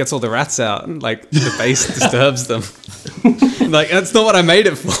great, it gets all the rats out, and like the bass disturbs them. Like, that's not what I made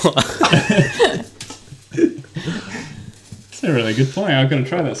it for. That's a really good point. I've got to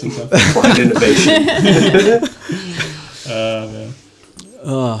try that sometime. Find innovation. Man.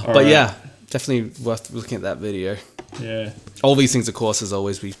 But right. yeah, definitely worth looking at that video. Yeah. All these things, of course, as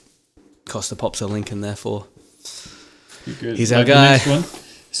always, Costa pops a link in there for. You're good. He's our The guy. next one.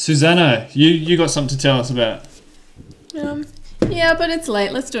 Susanna, you got something to tell us about. Yeah, but it's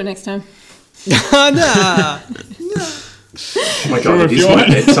late. Let's do it next time. Nah. Oh my Sure, god, if it is you my want.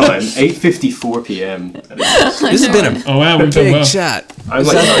 bedtime. 8:54 p.m. This has been a Oh wow, we've done big well. chat. I'm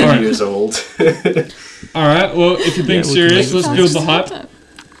like 9 years old. All right. Well, if you're being we can serious, make let's build the hype.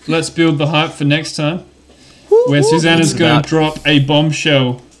 Let's build the hype for next time, where Susanna's It's going about- to drop a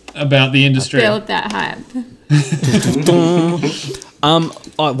bombshell about the industry. Build that hype.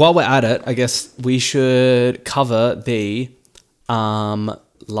 While we're at it, I guess we should cover the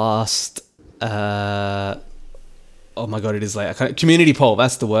last. Oh my god, it is late. Community poll.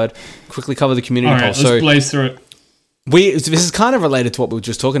 That's the word. Quickly cover the community All poll. right, let's blaze through it. This is kind of related to what we were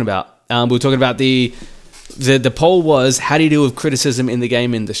just talking about. We were talking about the poll was, how do you deal with criticism in the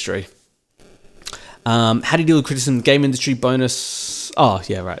game industry? How do you deal with criticism in the game industry? Bonus. Oh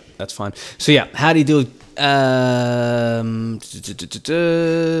yeah, right. That's fine. So yeah, how do you deal with?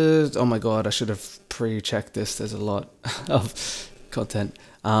 Oh my god, I should have pre-checked this. There's a lot of content.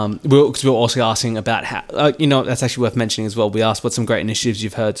 Because we were also asking about how. That's actually worth mentioning as well. We asked what some great initiatives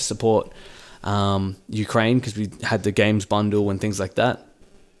you've heard to support Ukraine, because we had the games bundle and things like that.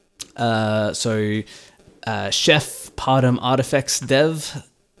 Chef Pardum Artifacts Dev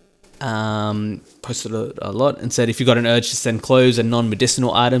posted a lot and said, if you've got an urge to send clothes and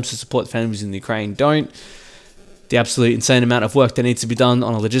non-medicinal items to support families in Ukraine, don't. The absolute insane amount of work that needs to be done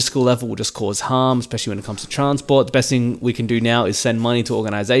on a logistical level will just cause harm, especially when it comes to transport. The best thing we can do now is send money to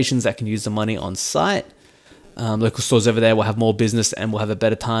organizations that can use the money on site. Local stores over there will have more business and will have a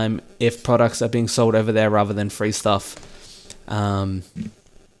better time if products are being sold over there rather than free stuff. And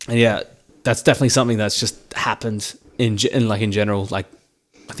yeah, that's definitely something that's just happened in general. Like,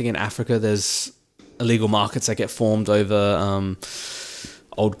 I think in Africa, there's illegal markets that get formed over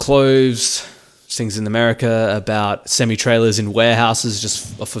old clothes. Things in America about semi-trailers in warehouses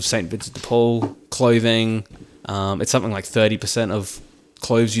just off of St. Vincent de Paul, clothing. It's something like 30% of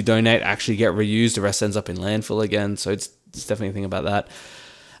clothes you donate actually get reused. The rest ends up in landfill again. So it's definitely a thing about that.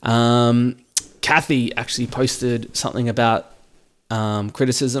 Kathy actually posted something about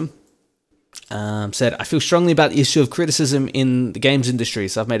criticism. Said, I feel strongly about the issue of criticism in the games industry.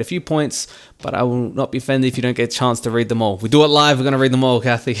 So I've made a few points, but I will not be offended if you don't get a chance to read them all. We do it live. We're going to read them all,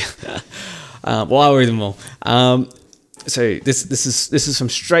 Kathy. Well, I'll read them all. So this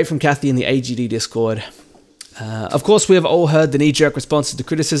is straight from Kathy in the AGD Discord. Of course, we have all heard the knee-jerk responses to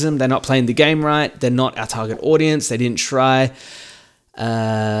criticism. They're not playing the game right. They're not our target audience. They didn't try.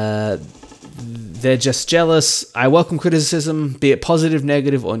 They're just jealous. I welcome criticism, be it positive,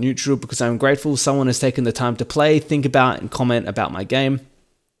 negative, or neutral, because I'm grateful someone has taken the time to play, think about, and comment about my game.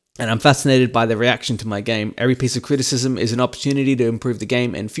 And I'm fascinated by the reaction to my game. Every piece of criticism is an opportunity to improve the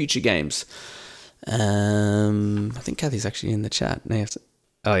game and future games. I think Kathy's actually in the chat.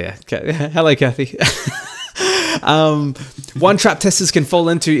 Oh yeah, hello Kathy. One trap testers can fall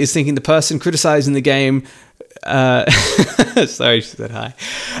into is thinking the person criticizing the game. Sorry, she said hi.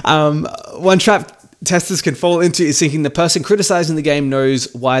 One trap testers can fall into is thinking the person criticizing the game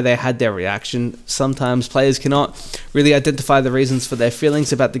knows why they had their reaction. Sometimes players cannot really identify the reasons for their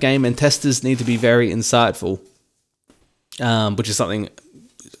feelings about the game, and testers need to be very insightful, which is something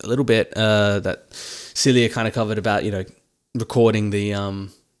a little bit that Celia kind of covered about, recording the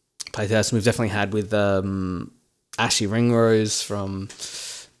playtest. We've definitely had with Ashley Ringrose from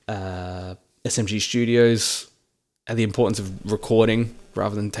SMG Studios, and the importance of recording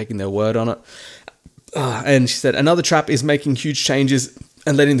rather than taking their word on it. And she said, another trap is making huge changes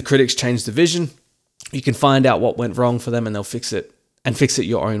and letting the critics change the vision. You can find out what went wrong for them and they'll fix it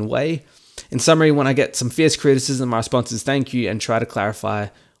your own way. In summary, when I get some fierce criticism, my response is thank you and try to clarify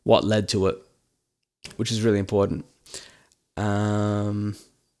what led to it, which is really important. And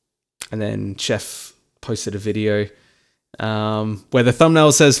then Chef posted a video where the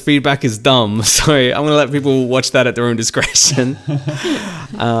thumbnail says feedback is dumb. So I'm going to let people watch that at their own discretion.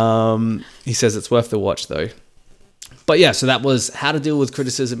 He says it's worth the watch though. But yeah, so that was how to deal with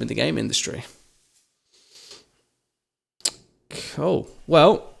criticism in the game industry. Cool.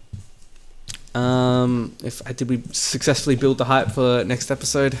 Well, did we successfully build the hype for next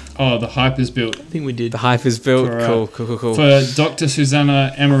episode? Oh, the hype is built. I think we did. The hype is built. For, Cool. For Dr.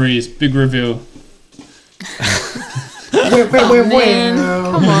 Susanna Emery's big reveal. Man,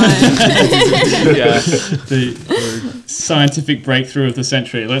 come on. Yeah. The scientific breakthrough of the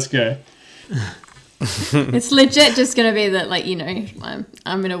century. Let's go. It's legit just going to be that,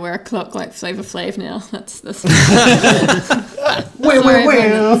 I'm going to wear a clock like Flavor Flav now. That's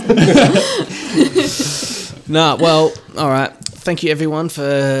Nah, well, all right. Thank you, everyone,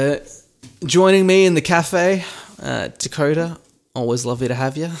 for joining me in the cafe. Dakota, always lovely to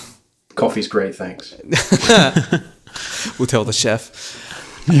have you. Coffee's great, thanks. We'll tell the chef.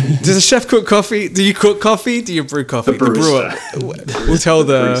 Does a chef cook coffee? Do you cook coffee? Do you brew coffee? The barista. Brewer. We'll tell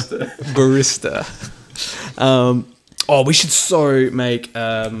the barista. We should so make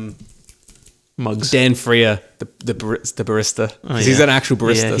mugs. Dan Freer the barista. Oh, He's an actual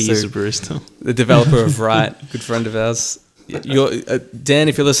barista. Yeah, he's a barista. The developer of Right, good friend of ours. Dan,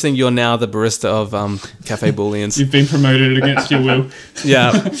 if you're listening, you're now the barista of Cafe Booleans. You've been promoted against your will.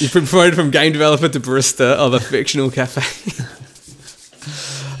 Yeah, you've been promoted from game developer to barista of a fictional cafe.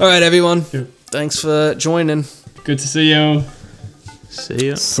 All right, everyone. Yeah. Thanks for joining. Good to see you. See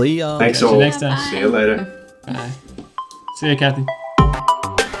ya. See ya. Thanks Catch you all. next time. See you later. Bye. See you, Kathy.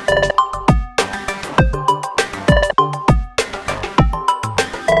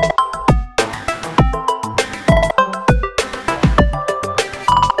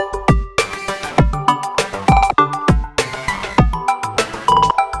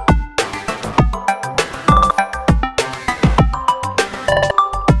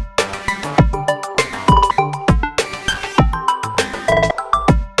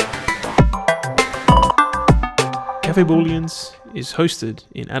 Cafe Booleans is hosted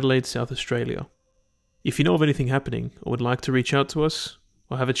in Adelaide, South Australia. If you know of anything happening or would like to reach out to us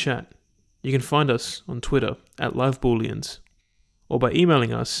or have a chat, you can find us on Twitter at LiveBooleans or by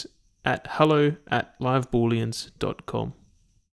emailing us at hello@livebooleans.com.